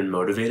inspired and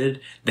motivated,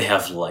 they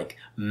have like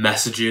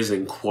messages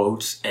and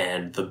quotes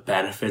and the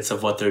benefits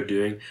of what they're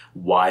doing,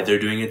 why they're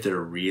doing it, their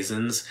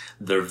reasons,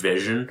 their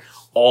vision.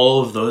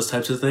 All of those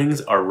types of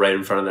things are right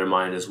in front of their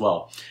mind as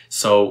well.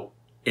 So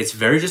it's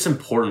very just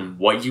important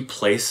what you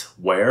place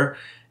where.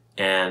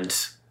 And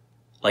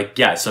like,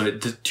 yeah, so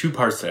the two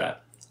parts to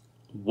that.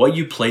 What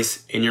you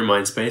place in your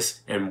mind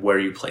space and where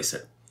you place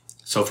it.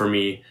 So for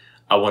me,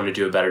 I want to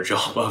do a better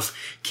job of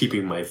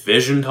keeping my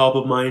vision top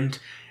of mind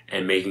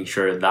and making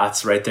sure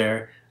that's right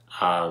there.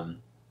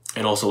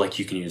 And also, like,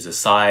 you can use the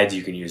sides,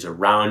 you can use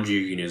around you,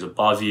 you can use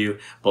above you,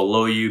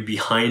 below you,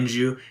 behind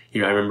you.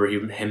 You know, I remember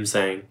him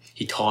saying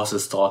he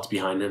tosses thoughts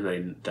behind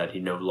him that he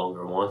no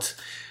longer wants.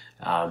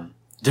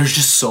 There's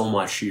just so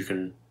much you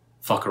can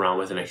fuck around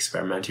with and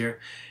experiment here.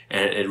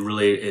 And it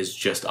really is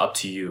just up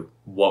to you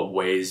what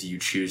ways you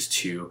choose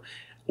to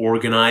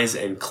organize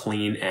and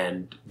clean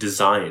and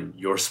design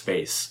your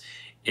space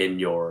in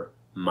your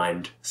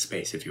mind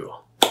space, if you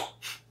will.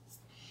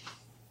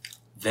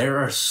 There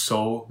are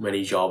so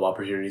many job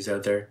opportunities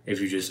out there if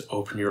you just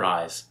open your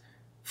eyes.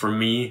 For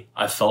me,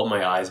 I felt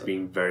my eyes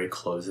being very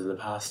closed in the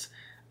past.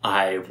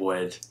 I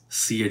would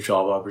see a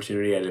job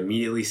opportunity, I'd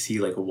immediately see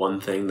like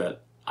one thing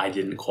that I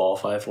didn't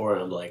qualify for,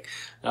 and I'm like,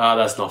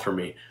 that's not for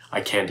me.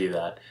 I can't do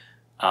that.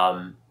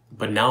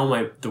 But now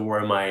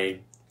where my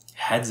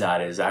head's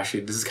at is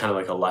actually, this is kind of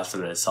like a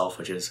lesson in itself,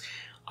 which is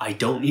I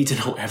don't need to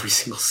know every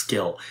single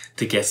skill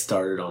to get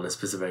started on a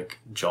specific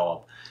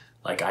job.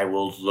 Like, I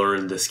will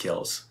learn the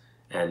skills,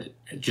 and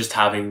just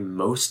having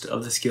most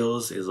of the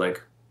skills is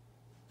like,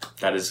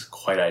 that is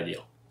quite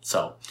ideal.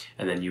 So,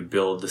 and then you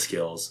build the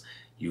skills,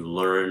 you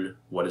learn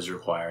what is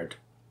required.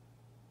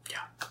 Yeah.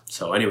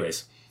 So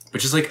anyways,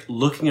 but just like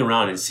looking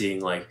around and seeing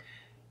like,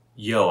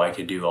 yo, I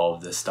could do all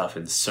of this stuff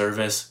in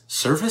service.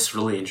 Service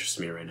really interests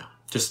me right now.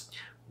 Just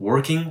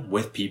working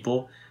with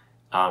people,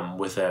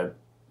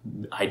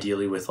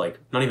 ideally with like,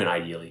 not even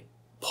ideally,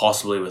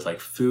 possibly with like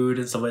food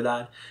and stuff like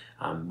that,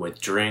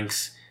 with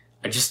drinks.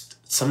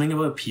 Something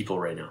about people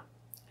right now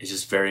is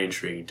just very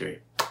intriguing to me.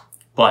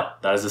 But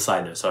that is a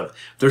side note. So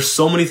there's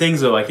so many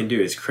things though I can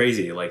do. It's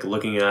crazy. Like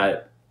looking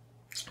at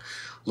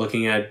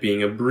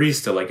being a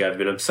barista, like I've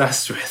been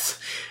obsessed with.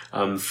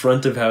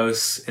 Front of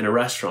house in a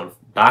restaurant,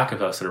 back of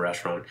house in a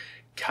restaurant,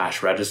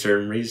 cash register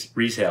in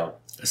retail,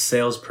 a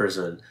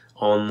salesperson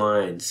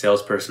online,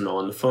 salesperson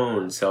on the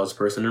phone,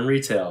 salesperson in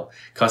retail,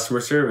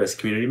 customer service,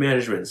 community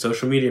management,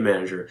 social media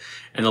manager,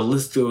 and the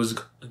list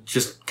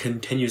just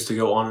continues to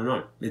go on and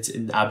on. It's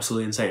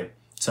absolutely insane.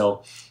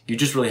 So you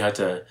just really have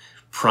to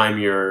prime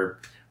your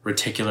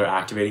reticular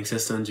activating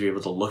system to be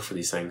able to look for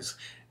these things,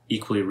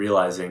 equally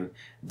realizing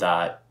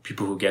that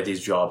people who get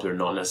these jobs are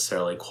not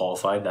necessarily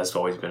qualified. That's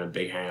always been a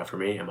big hang up for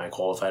me. Am I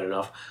qualified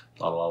enough?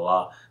 Blah, blah,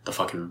 blah. The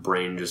fucking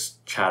brain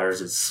just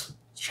chatters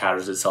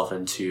itself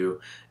into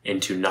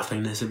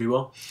nothingness, if you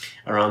will,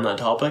 around that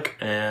topic.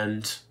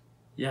 And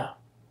yeah.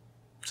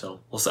 So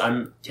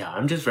I'm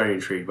just very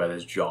intrigued by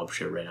this job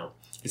shit right now.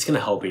 It's going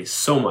to help me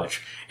so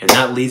much. And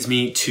that leads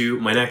me to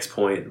my next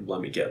point.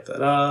 Let me get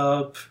that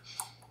up.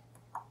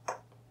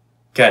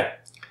 Okay.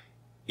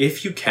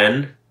 If you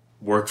can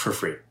work for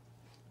free,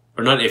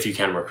 or not if you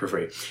can work for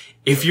free,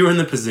 if you're in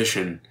the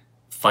position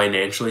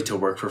financially to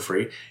work for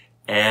free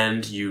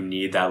and you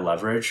need that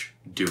leverage,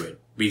 do it,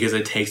 because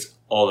it takes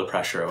all the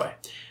pressure away.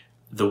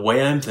 The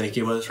way I'm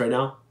thinking about this right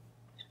now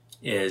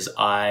is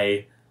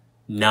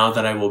now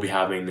that I will be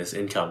having this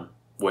income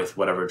with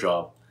whatever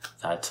job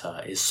that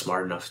is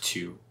smart enough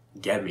to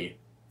get me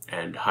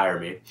and hire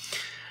me,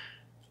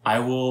 I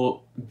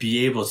will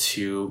be able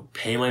to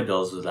pay my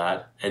bills with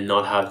that and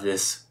not have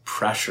this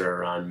pressure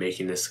around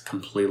making this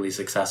completely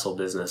successful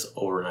business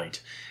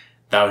overnight.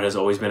 That has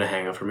always been a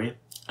hang up for me.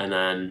 And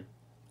then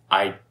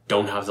I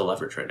don't have the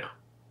leverage right now.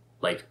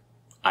 Like,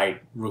 I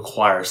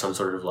require some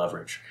sort of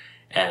leverage.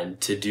 And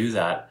to do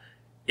that,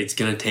 it's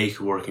going to take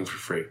working for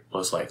free,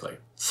 most likely.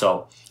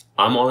 So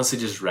I'm honestly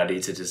just ready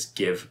to just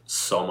give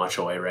so much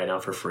away right now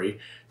for free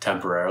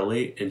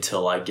temporarily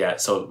until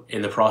so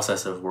in the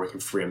process of working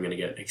free, I'm going to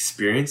get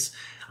experience.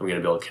 I'm going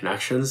to build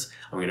connections.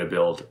 I'm going to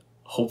build,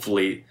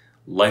 hopefully,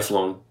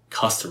 lifelong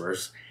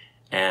customers,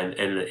 and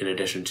in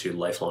addition to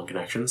lifelong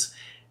connections,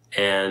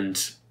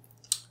 and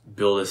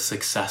build a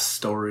success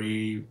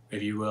story,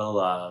 if you will.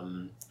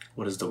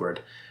 What is the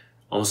word?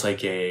 Almost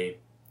like a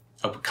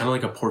kind of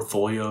like a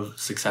portfolio of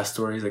success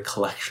stories, a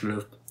collection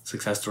of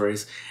success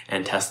stories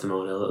and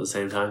testimonials at the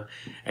same time,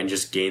 and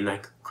just gain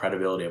that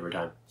credibility over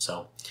time.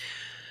 So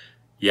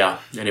yeah,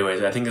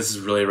 anyways, I think this is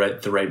really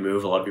the right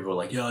move. A lot of people are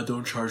like, yeah,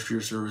 don't charge for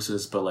your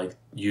services, but like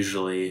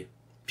usually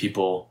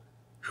people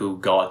who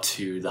got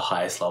to the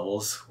highest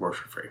levels work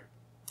for free.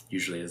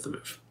 Usually is the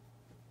move.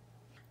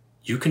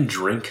 You can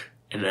drink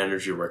an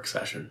energy work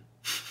session.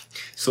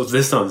 So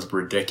this sounds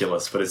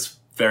ridiculous, but it's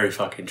very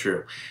fucking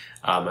true.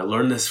 I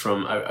learned this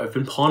from, I've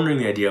been pondering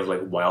the idea of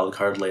like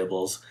wildcard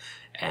labels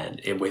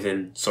and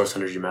within Source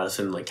Energy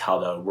Medicine, like how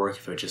that would work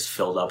if it just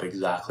filled up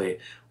exactly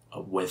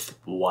with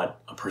what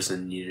a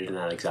person needed in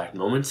that exact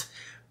moment.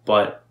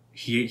 But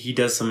he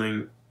does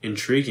something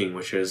intriguing,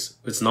 which is,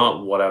 it's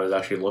not what I was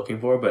actually looking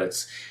for,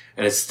 but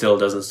it still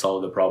doesn't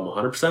solve the problem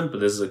 100%, but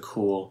this is a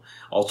cool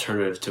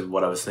alternative to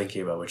what I was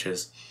thinking about, which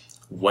is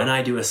when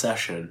I do a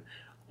session,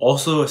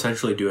 also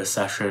essentially do a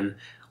session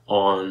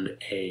on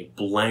a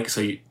blank.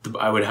 So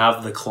I would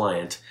have the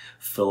client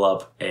fill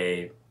up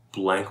a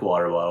blank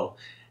water bottle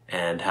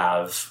and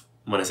have,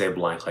 when I say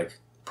blank, like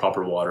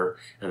proper water,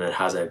 and it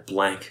has a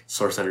blank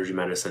Source Energy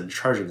Medicine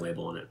charging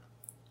label on it.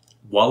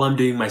 While I'm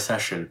doing my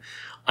session,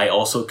 I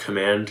also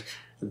command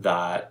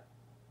that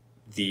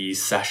the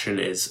session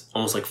is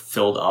almost like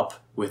filled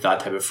up with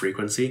that type of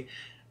frequency.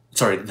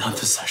 Sorry, not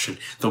the session.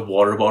 The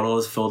water bottle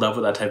is filled up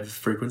with that type of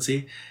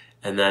frequency.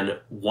 And then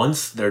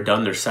once they're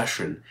done their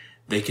session,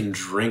 they can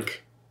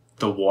drink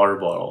the water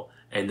bottle.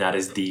 And that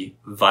is the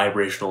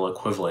vibrational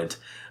equivalent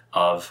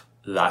of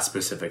that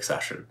specific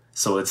session.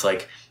 So it's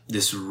like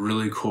this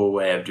really cool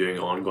way of doing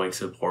ongoing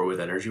support with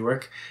energy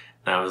work.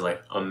 And I was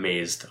like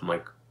amazed. I'm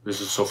like,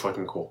 this is so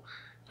fucking cool.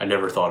 I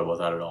never thought about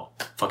that at all.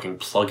 Fucking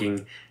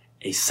plugging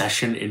a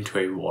session into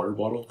a water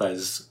bottle. That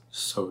is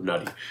so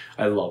nutty.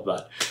 I love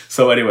that.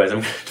 So anyways,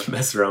 I'm going to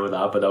mess around with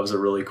that, but that was a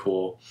really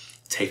cool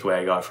takeaway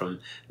I got from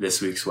this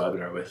week's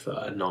webinar with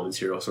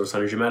non-material Source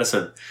Energy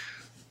Medicine.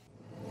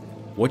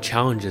 What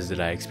challenges did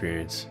I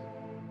experience?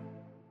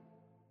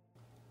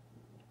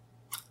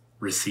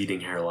 Receding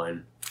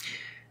hairline.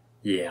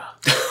 Yeah.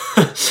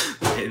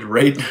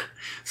 Right.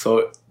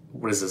 So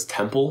what is this,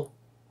 temple?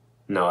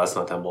 No, that's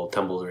not temple.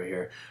 Temple's right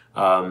here.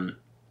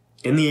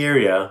 In the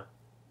area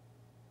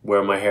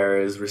where my hair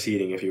is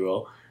receding, if you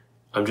will,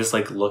 I'm just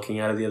like looking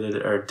at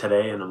it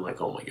today, and I'm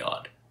like, oh my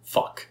god,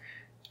 fuck.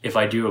 If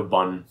I do a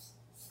bun,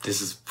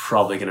 this is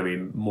probably going to be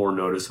more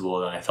noticeable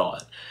than I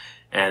thought.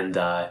 And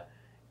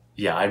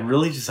yeah, I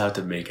really just have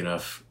to make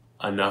enough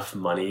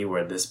money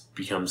where this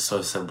becomes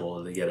so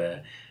simple to get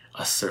a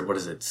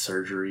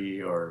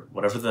surgery or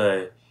whatever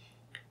the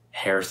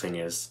hair thing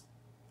is.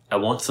 I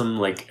want some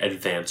like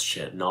advanced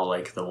shit, not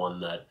like the one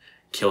that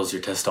kills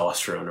your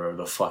testosterone or whatever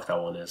the fuck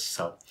that one is.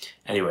 So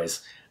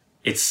anyways,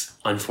 it's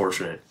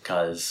unfortunate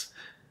because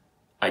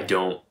I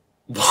don't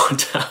want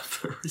to have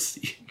a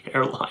receding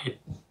hairline.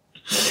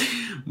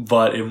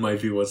 But it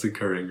might be what's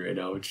occurring right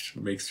now, which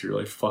makes me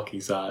really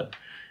fucking sad.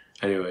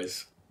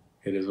 Anyways,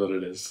 it is what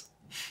it is.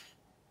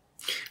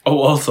 Oh,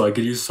 also, I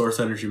could use source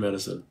energy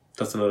medicine.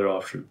 That's another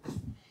option.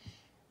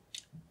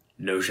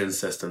 Notion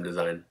system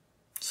design.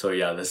 So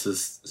yeah, this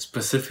is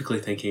specifically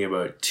thinking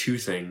about two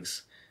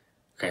things.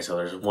 Okay, so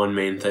there's one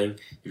main thing.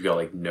 You've got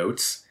like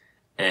notes,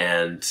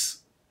 and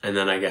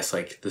then I guess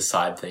like the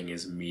side thing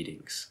is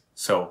meetings.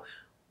 So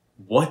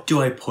what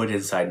do I put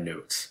inside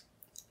notes?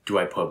 Do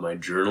I put my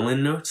journal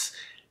in notes?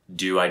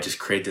 Do I just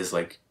create this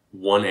like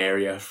one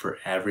area for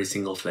every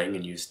single thing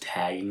and use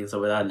tagging and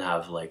stuff like that and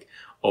have like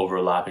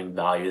overlapping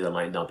values that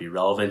might not be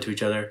relevant to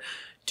each other?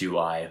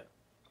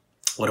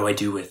 What do I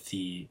do with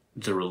the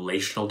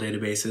relational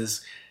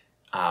databases?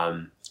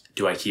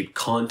 Do I keep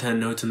content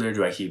notes in there?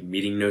 Do I keep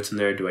meeting notes in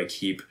there? Do I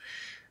keep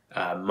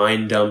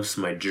mind dumps,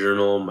 my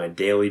journal, my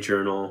daily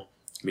journal,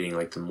 meaning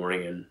like the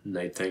morning and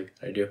night thing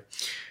that I do?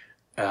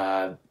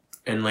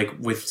 And like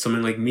with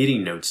something like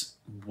meeting notes,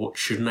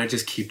 shouldn't I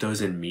just keep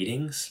those in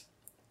meetings?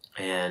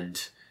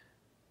 And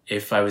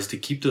if I was to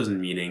keep those in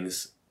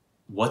meetings,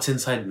 what's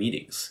inside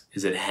meetings?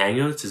 Is it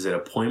hangouts? Is it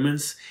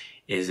appointments?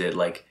 Is it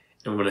like,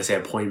 and when I say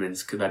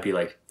appointments, could that be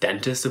like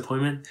dentist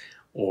appointment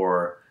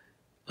or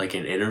like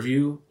an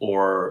interview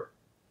or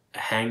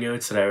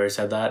hangouts? Did I already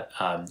said that?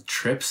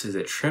 Trips? Is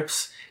it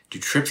trips? Do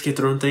trips get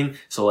their own thing?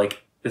 So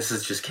like, this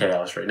is just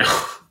chaos right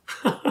now.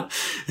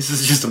 This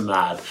is just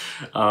mad.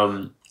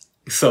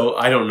 So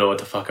I don't know what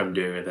the fuck I'm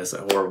doing with this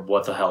or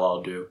what the hell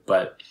I'll do,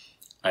 but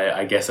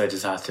I guess I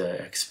just have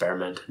to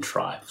experiment and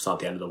try. It's not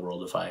the end of the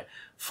world if I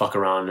fuck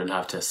around and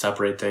have to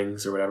separate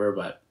things or whatever,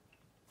 but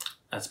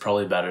that's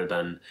probably better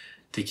than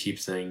to keep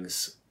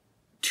things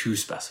too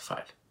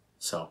specified.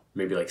 So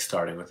maybe like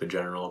starting with a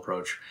general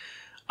approach.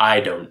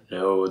 I don't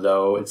know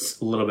though. It's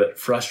a little bit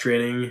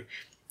frustrating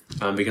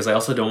because I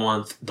also don't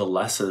want the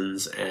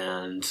lessons,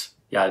 and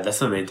yeah, that's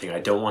the main thing. I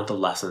don't want the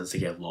lessons to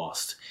get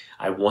lost.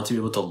 I want to be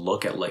able to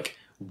look at like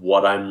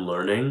what I'm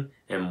learning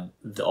and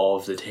all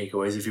of the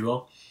takeaways, if you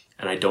will.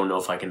 And I don't know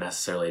if I can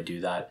necessarily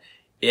do that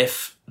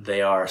if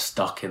they are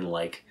stuck in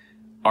like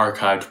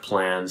archived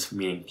plans,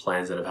 meaning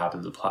plans that have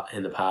happened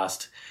in the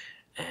past.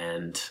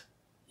 And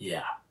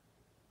yeah,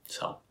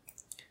 so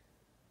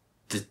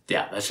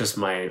yeah, that's just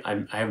I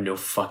have no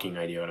fucking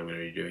idea what I'm going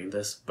to be doing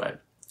this,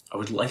 but I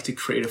would like to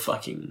create a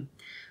fucking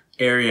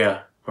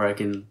area where I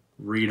can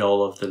read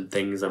all of the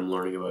things I'm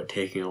learning about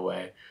taking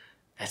away,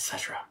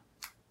 etc.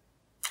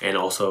 And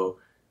also,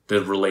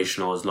 the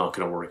relational is not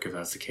going to work if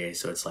that's the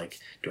case. So it's like,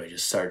 do I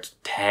just start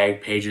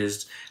tag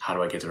pages? How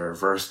do I get the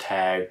reverse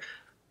tag?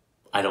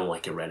 I don't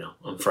like it right now.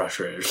 I'm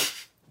frustrated.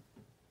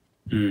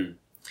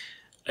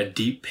 A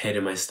deep pit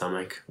in my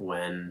stomach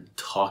when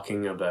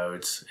talking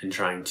about and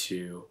trying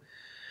to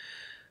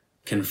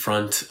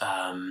confront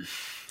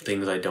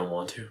things I don't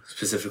want to.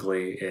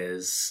 Specifically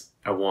is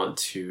I want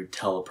to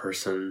tell a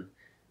person,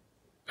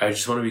 I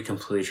just want to be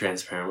completely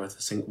transparent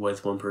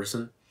with one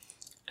person,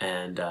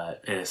 and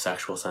in a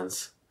sexual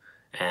sense,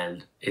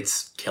 and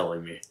it's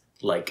killing me.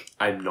 Like,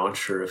 I'm not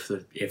sure if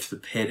the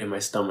pit in my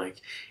stomach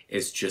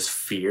is just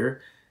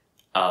fear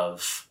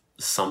of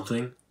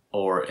something,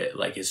 or it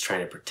like is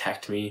trying to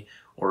protect me,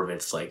 or if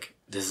it's like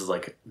this is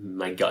like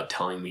my gut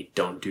telling me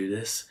don't do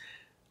this.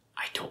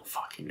 I don't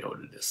fucking know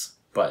what it is,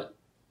 but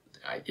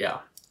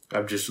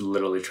I've just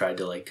literally tried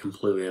to like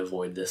completely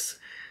avoid this.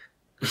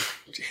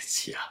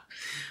 It's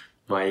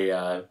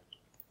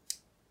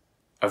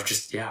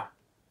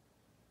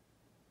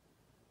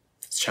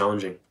it's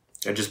challenging.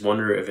 I just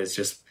wonder if it's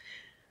just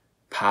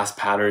past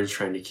patterns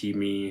trying to keep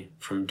me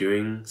from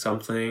doing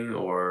something,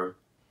 or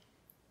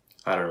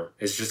I don't know.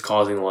 It's just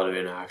causing a lot of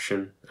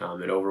inaction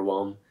and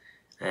overwhelm,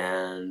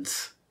 and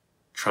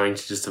trying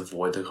to just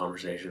avoid the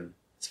conversation.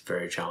 It's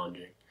very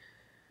challenging.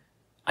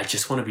 I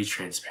just want to be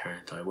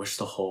transparent though. I wish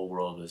the whole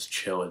world was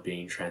chill with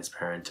being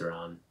transparent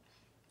around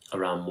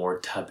more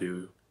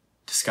taboo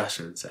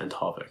discussions and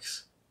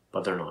topics,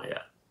 but they're not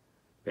yet.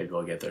 Maybe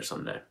we'll get there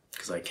someday,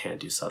 because I can't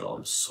do subtle.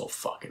 I'm so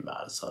fucking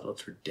bad at subtle.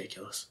 It's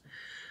ridiculous.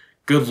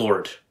 Good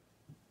Lord.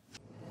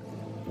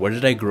 Where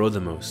did I grow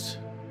the most?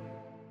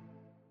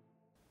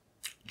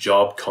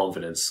 Job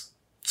confidence.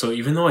 So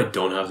even though I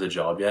don't have the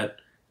job yet,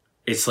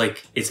 it's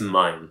like, it's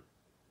mine.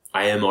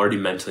 I am already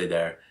mentally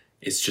there.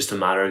 It's just a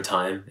matter of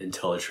time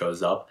until it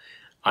shows up.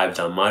 I've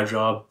done my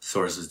job,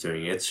 Source is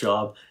doing its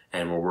job,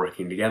 and we're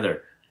working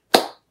together.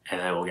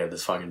 And I will get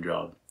this fucking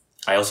job.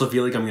 I also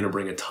feel like I'm going to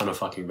bring a ton of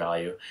fucking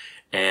value.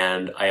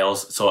 And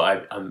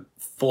I'm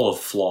full of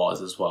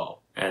flaws as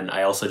well. And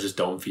I also just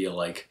don't feel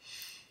like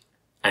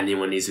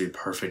anyone needs to be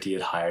perfect to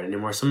get hired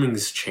anymore.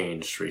 Something's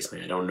changed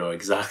recently. I don't know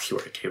exactly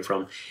where it came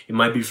from. It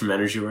might be from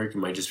energy work. It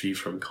might just be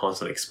from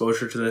constant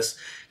exposure to this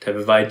type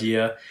of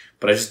idea.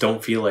 But I just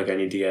don't feel like I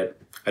need to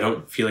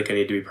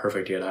be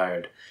perfect to get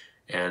hired.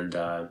 And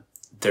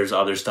there's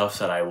other stuff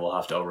that I will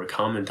have to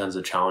overcome and tons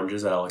of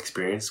challenges that I'll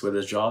experience with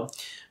this job.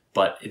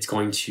 but it's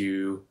going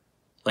to,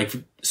 like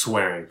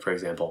swearing, for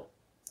example.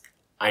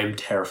 I am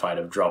terrified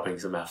of dropping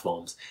some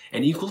F-bombs,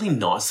 and equally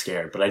not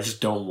scared, but I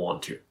just don't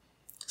want to.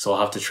 So I'll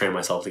have to train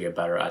myself to get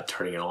better at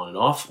turning it on and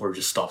off, or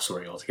just stop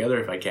swearing altogether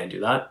if I can't do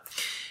that.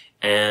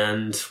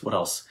 And what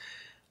else?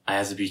 I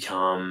have to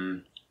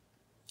become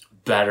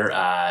better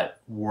at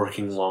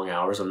working long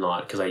hours. I'm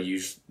not, because I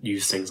use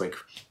things like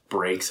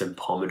breaks and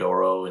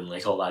Pomodoro and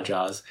like all that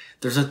jazz.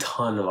 There's a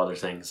ton of other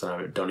things that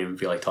I don't even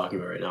feel like talking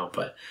about right now,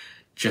 but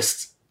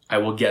just, I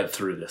will get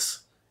through this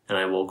and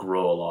I will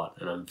grow a lot,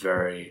 and I'm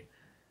very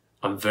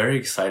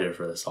excited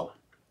for this all.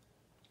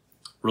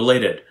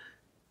 Related,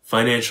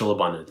 financial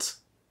abundance.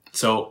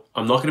 So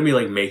I'm not going to be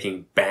like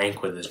making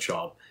bank with this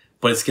job,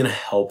 but it's going to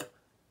help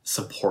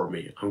support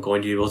me. I'm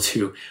going to be able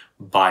to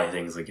buy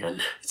things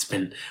again. It's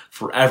been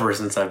forever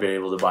since I've been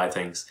able to buy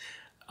things.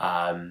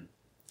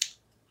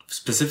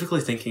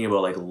 Specifically thinking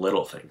about like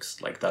little things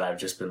like that. I've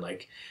just been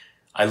like,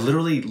 I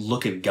literally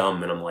look at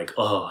gum and I'm like,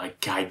 oh,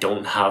 I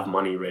don't have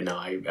money right now.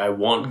 I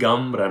want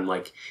gum, but I'm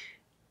like,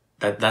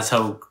 that's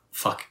how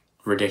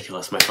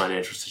ridiculous my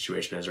financial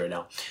situation is right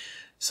now.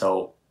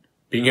 So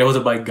being able to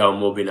buy gum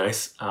will be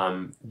nice.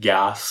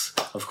 Gas,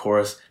 of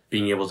course,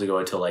 being able to go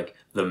into like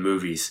the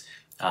movies.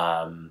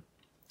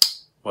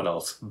 What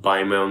else?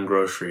 Buying my own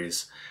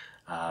groceries.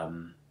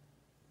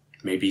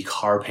 Maybe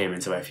car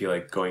payments if I feel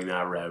like going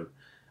that route.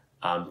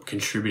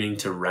 Contributing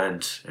to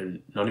rent,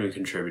 and not even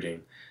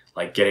contributing,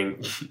 like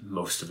getting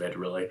most of it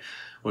really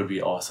would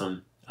be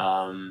awesome.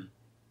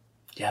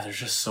 Yeah, there's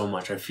just so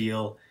much. I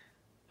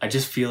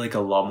just feel like a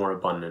lot more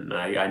abundant.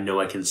 I know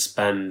I can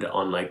spend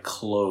on like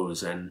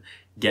clothes and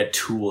get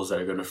tools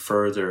that are going to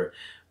further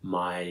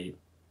my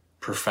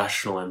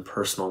professional and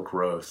personal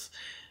growth.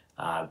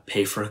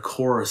 Pay for a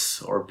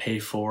course or pay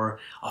for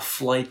a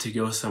flight to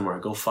go somewhere,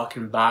 go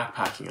fucking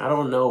backpacking. I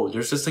don't know.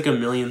 There's just like a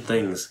million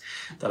things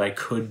that I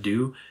could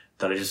do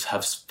that I just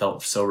have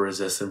felt so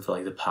resistant for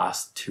like the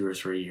past 2 or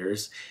 3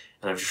 years.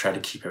 And I've just tried to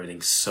keep everything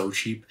so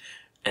cheap.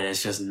 And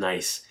it's just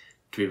nice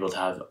to be able to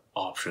have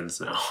options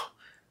now.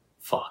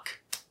 Fuck.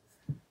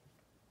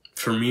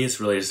 For me, it's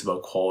really just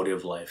about quality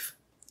of life.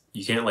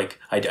 You can't like,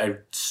 I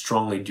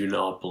strongly do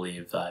not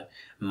believe that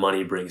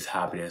money brings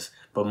happiness,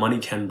 but money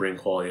can bring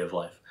quality of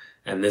life.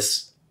 And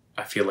this,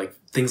 I feel like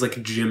things like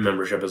a gym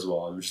membership as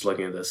well. I'm just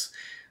looking at this,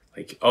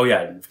 like, oh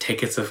yeah,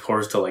 tickets of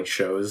course to like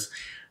shows,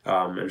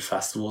 and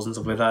festivals and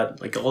stuff like that.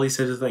 Like all these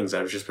types of things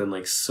I've just been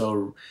like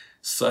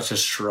such a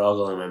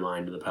struggle in my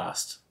mind in the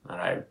past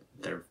that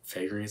they're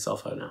figuring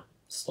itself out now,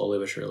 slowly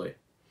but surely.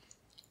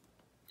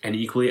 And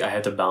equally, I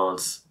had to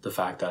balance the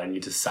fact that I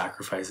need to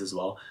sacrifice as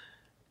well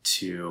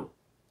to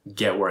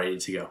get where I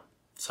need to go.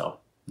 So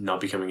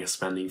not becoming a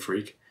spending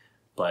freak,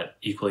 but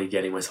equally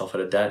getting myself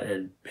out of debt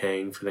and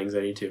paying for things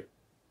I need to.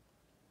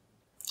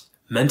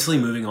 Mentally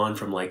moving on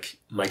from like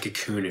my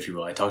cocoon, if you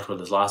will. I talked about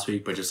this last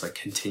week, but just like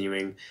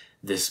continuing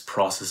this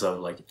process of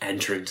like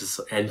entering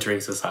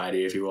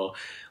society, if you will,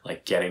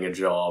 like getting a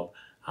job,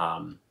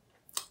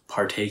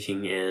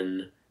 partaking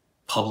in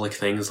public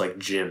things like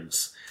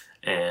gyms,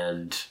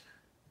 and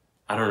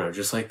I don't know,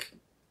 just like,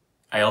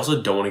 I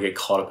also don't want to get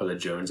caught up in the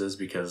Joneses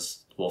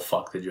because, well,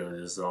 fuck the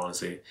Joneses.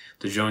 Honestly,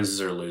 the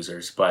Joneses are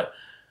losers, but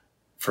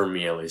for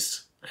me at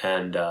least.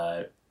 And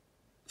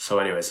so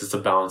anyways, it's a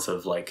balance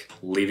of like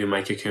leaving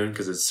my cocoon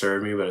because it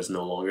served me, but it's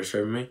no longer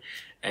serving me,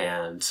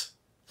 and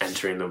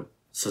entering the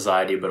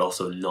society, but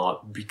also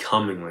not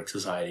becoming like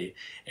society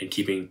and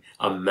keeping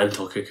a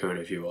mental cocoon,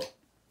 if you will.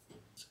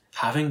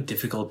 Having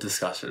difficult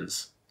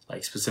discussions,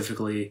 like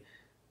specifically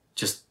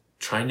just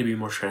trying to be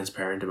more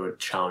transparent about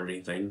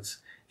challenging things.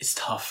 It's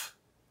tough,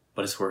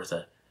 but it's worth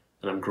it.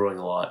 And I'm growing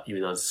a lot,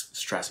 even though it's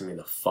stressing me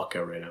the fuck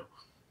out right now.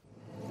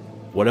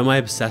 What am I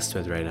obsessed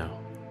with right now?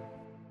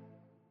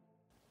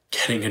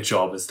 Getting a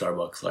job at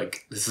Starbucks.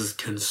 Like, this is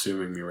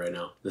consuming me right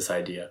now, this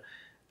idea.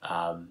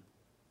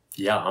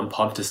 Yeah, I'm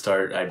pumped to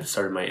start. I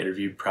started my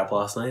interview prep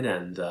last night,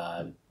 and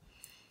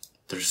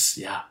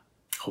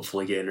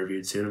hopefully get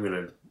interviewed soon. I'm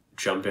going to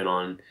jump in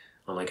on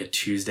like a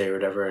Tuesday or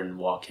whatever and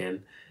walk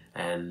in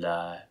and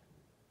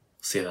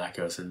see how that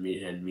goes, and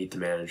meet the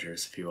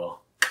managers, if you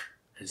will,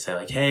 and say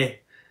like,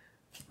 hey,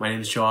 my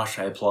name is Josh,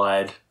 I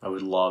applied, I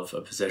would love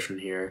a position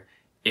here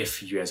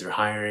if you guys are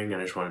hiring,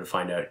 and I just wanted to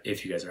find out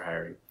if you guys are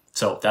hiring.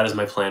 So that is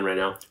my plan right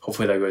now.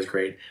 Hopefully that goes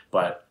great,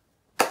 but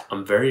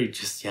I'm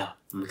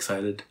I'm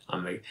excited.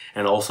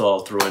 And also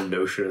I'll throw in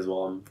Notion as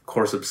well. I'm of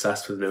course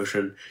obsessed with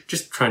Notion,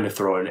 just trying to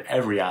throw in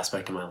every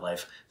aspect of my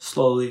life,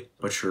 slowly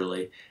but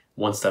surely,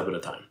 one step at a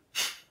time.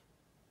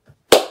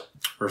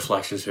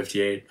 Reflections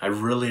 58. I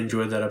really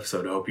enjoyed that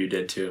episode. I hope you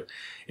did too.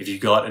 If you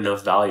got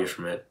enough value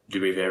from it, do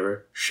me a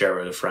favor, share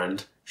it with a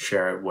friend,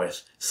 share it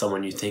with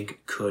someone you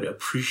think could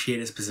appreciate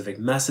a specific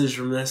message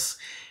from this.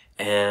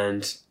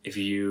 And if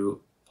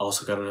you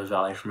also got enough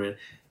value from it,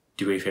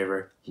 do me a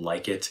favor,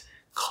 like it,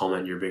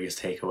 comment your biggest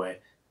takeaway,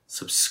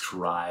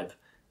 subscribe,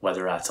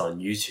 whether that's on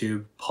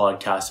YouTube,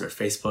 podcast, or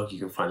Facebook. You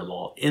can find them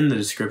all in the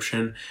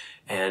description.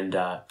 And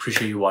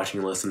appreciate you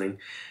watching and listening.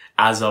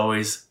 As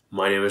always,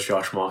 my name is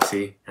Josh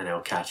Moxie, and I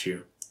will catch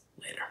you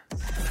later.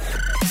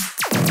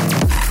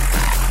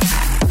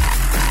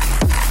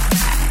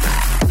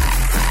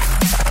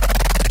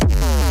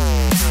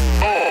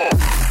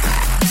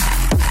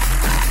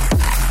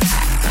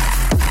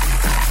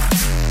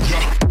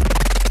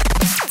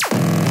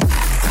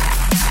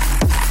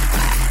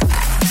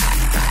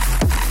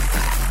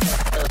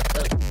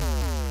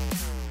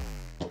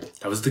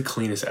 was the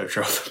cleanest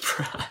outro of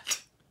the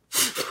Brat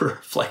for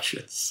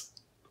Reflections.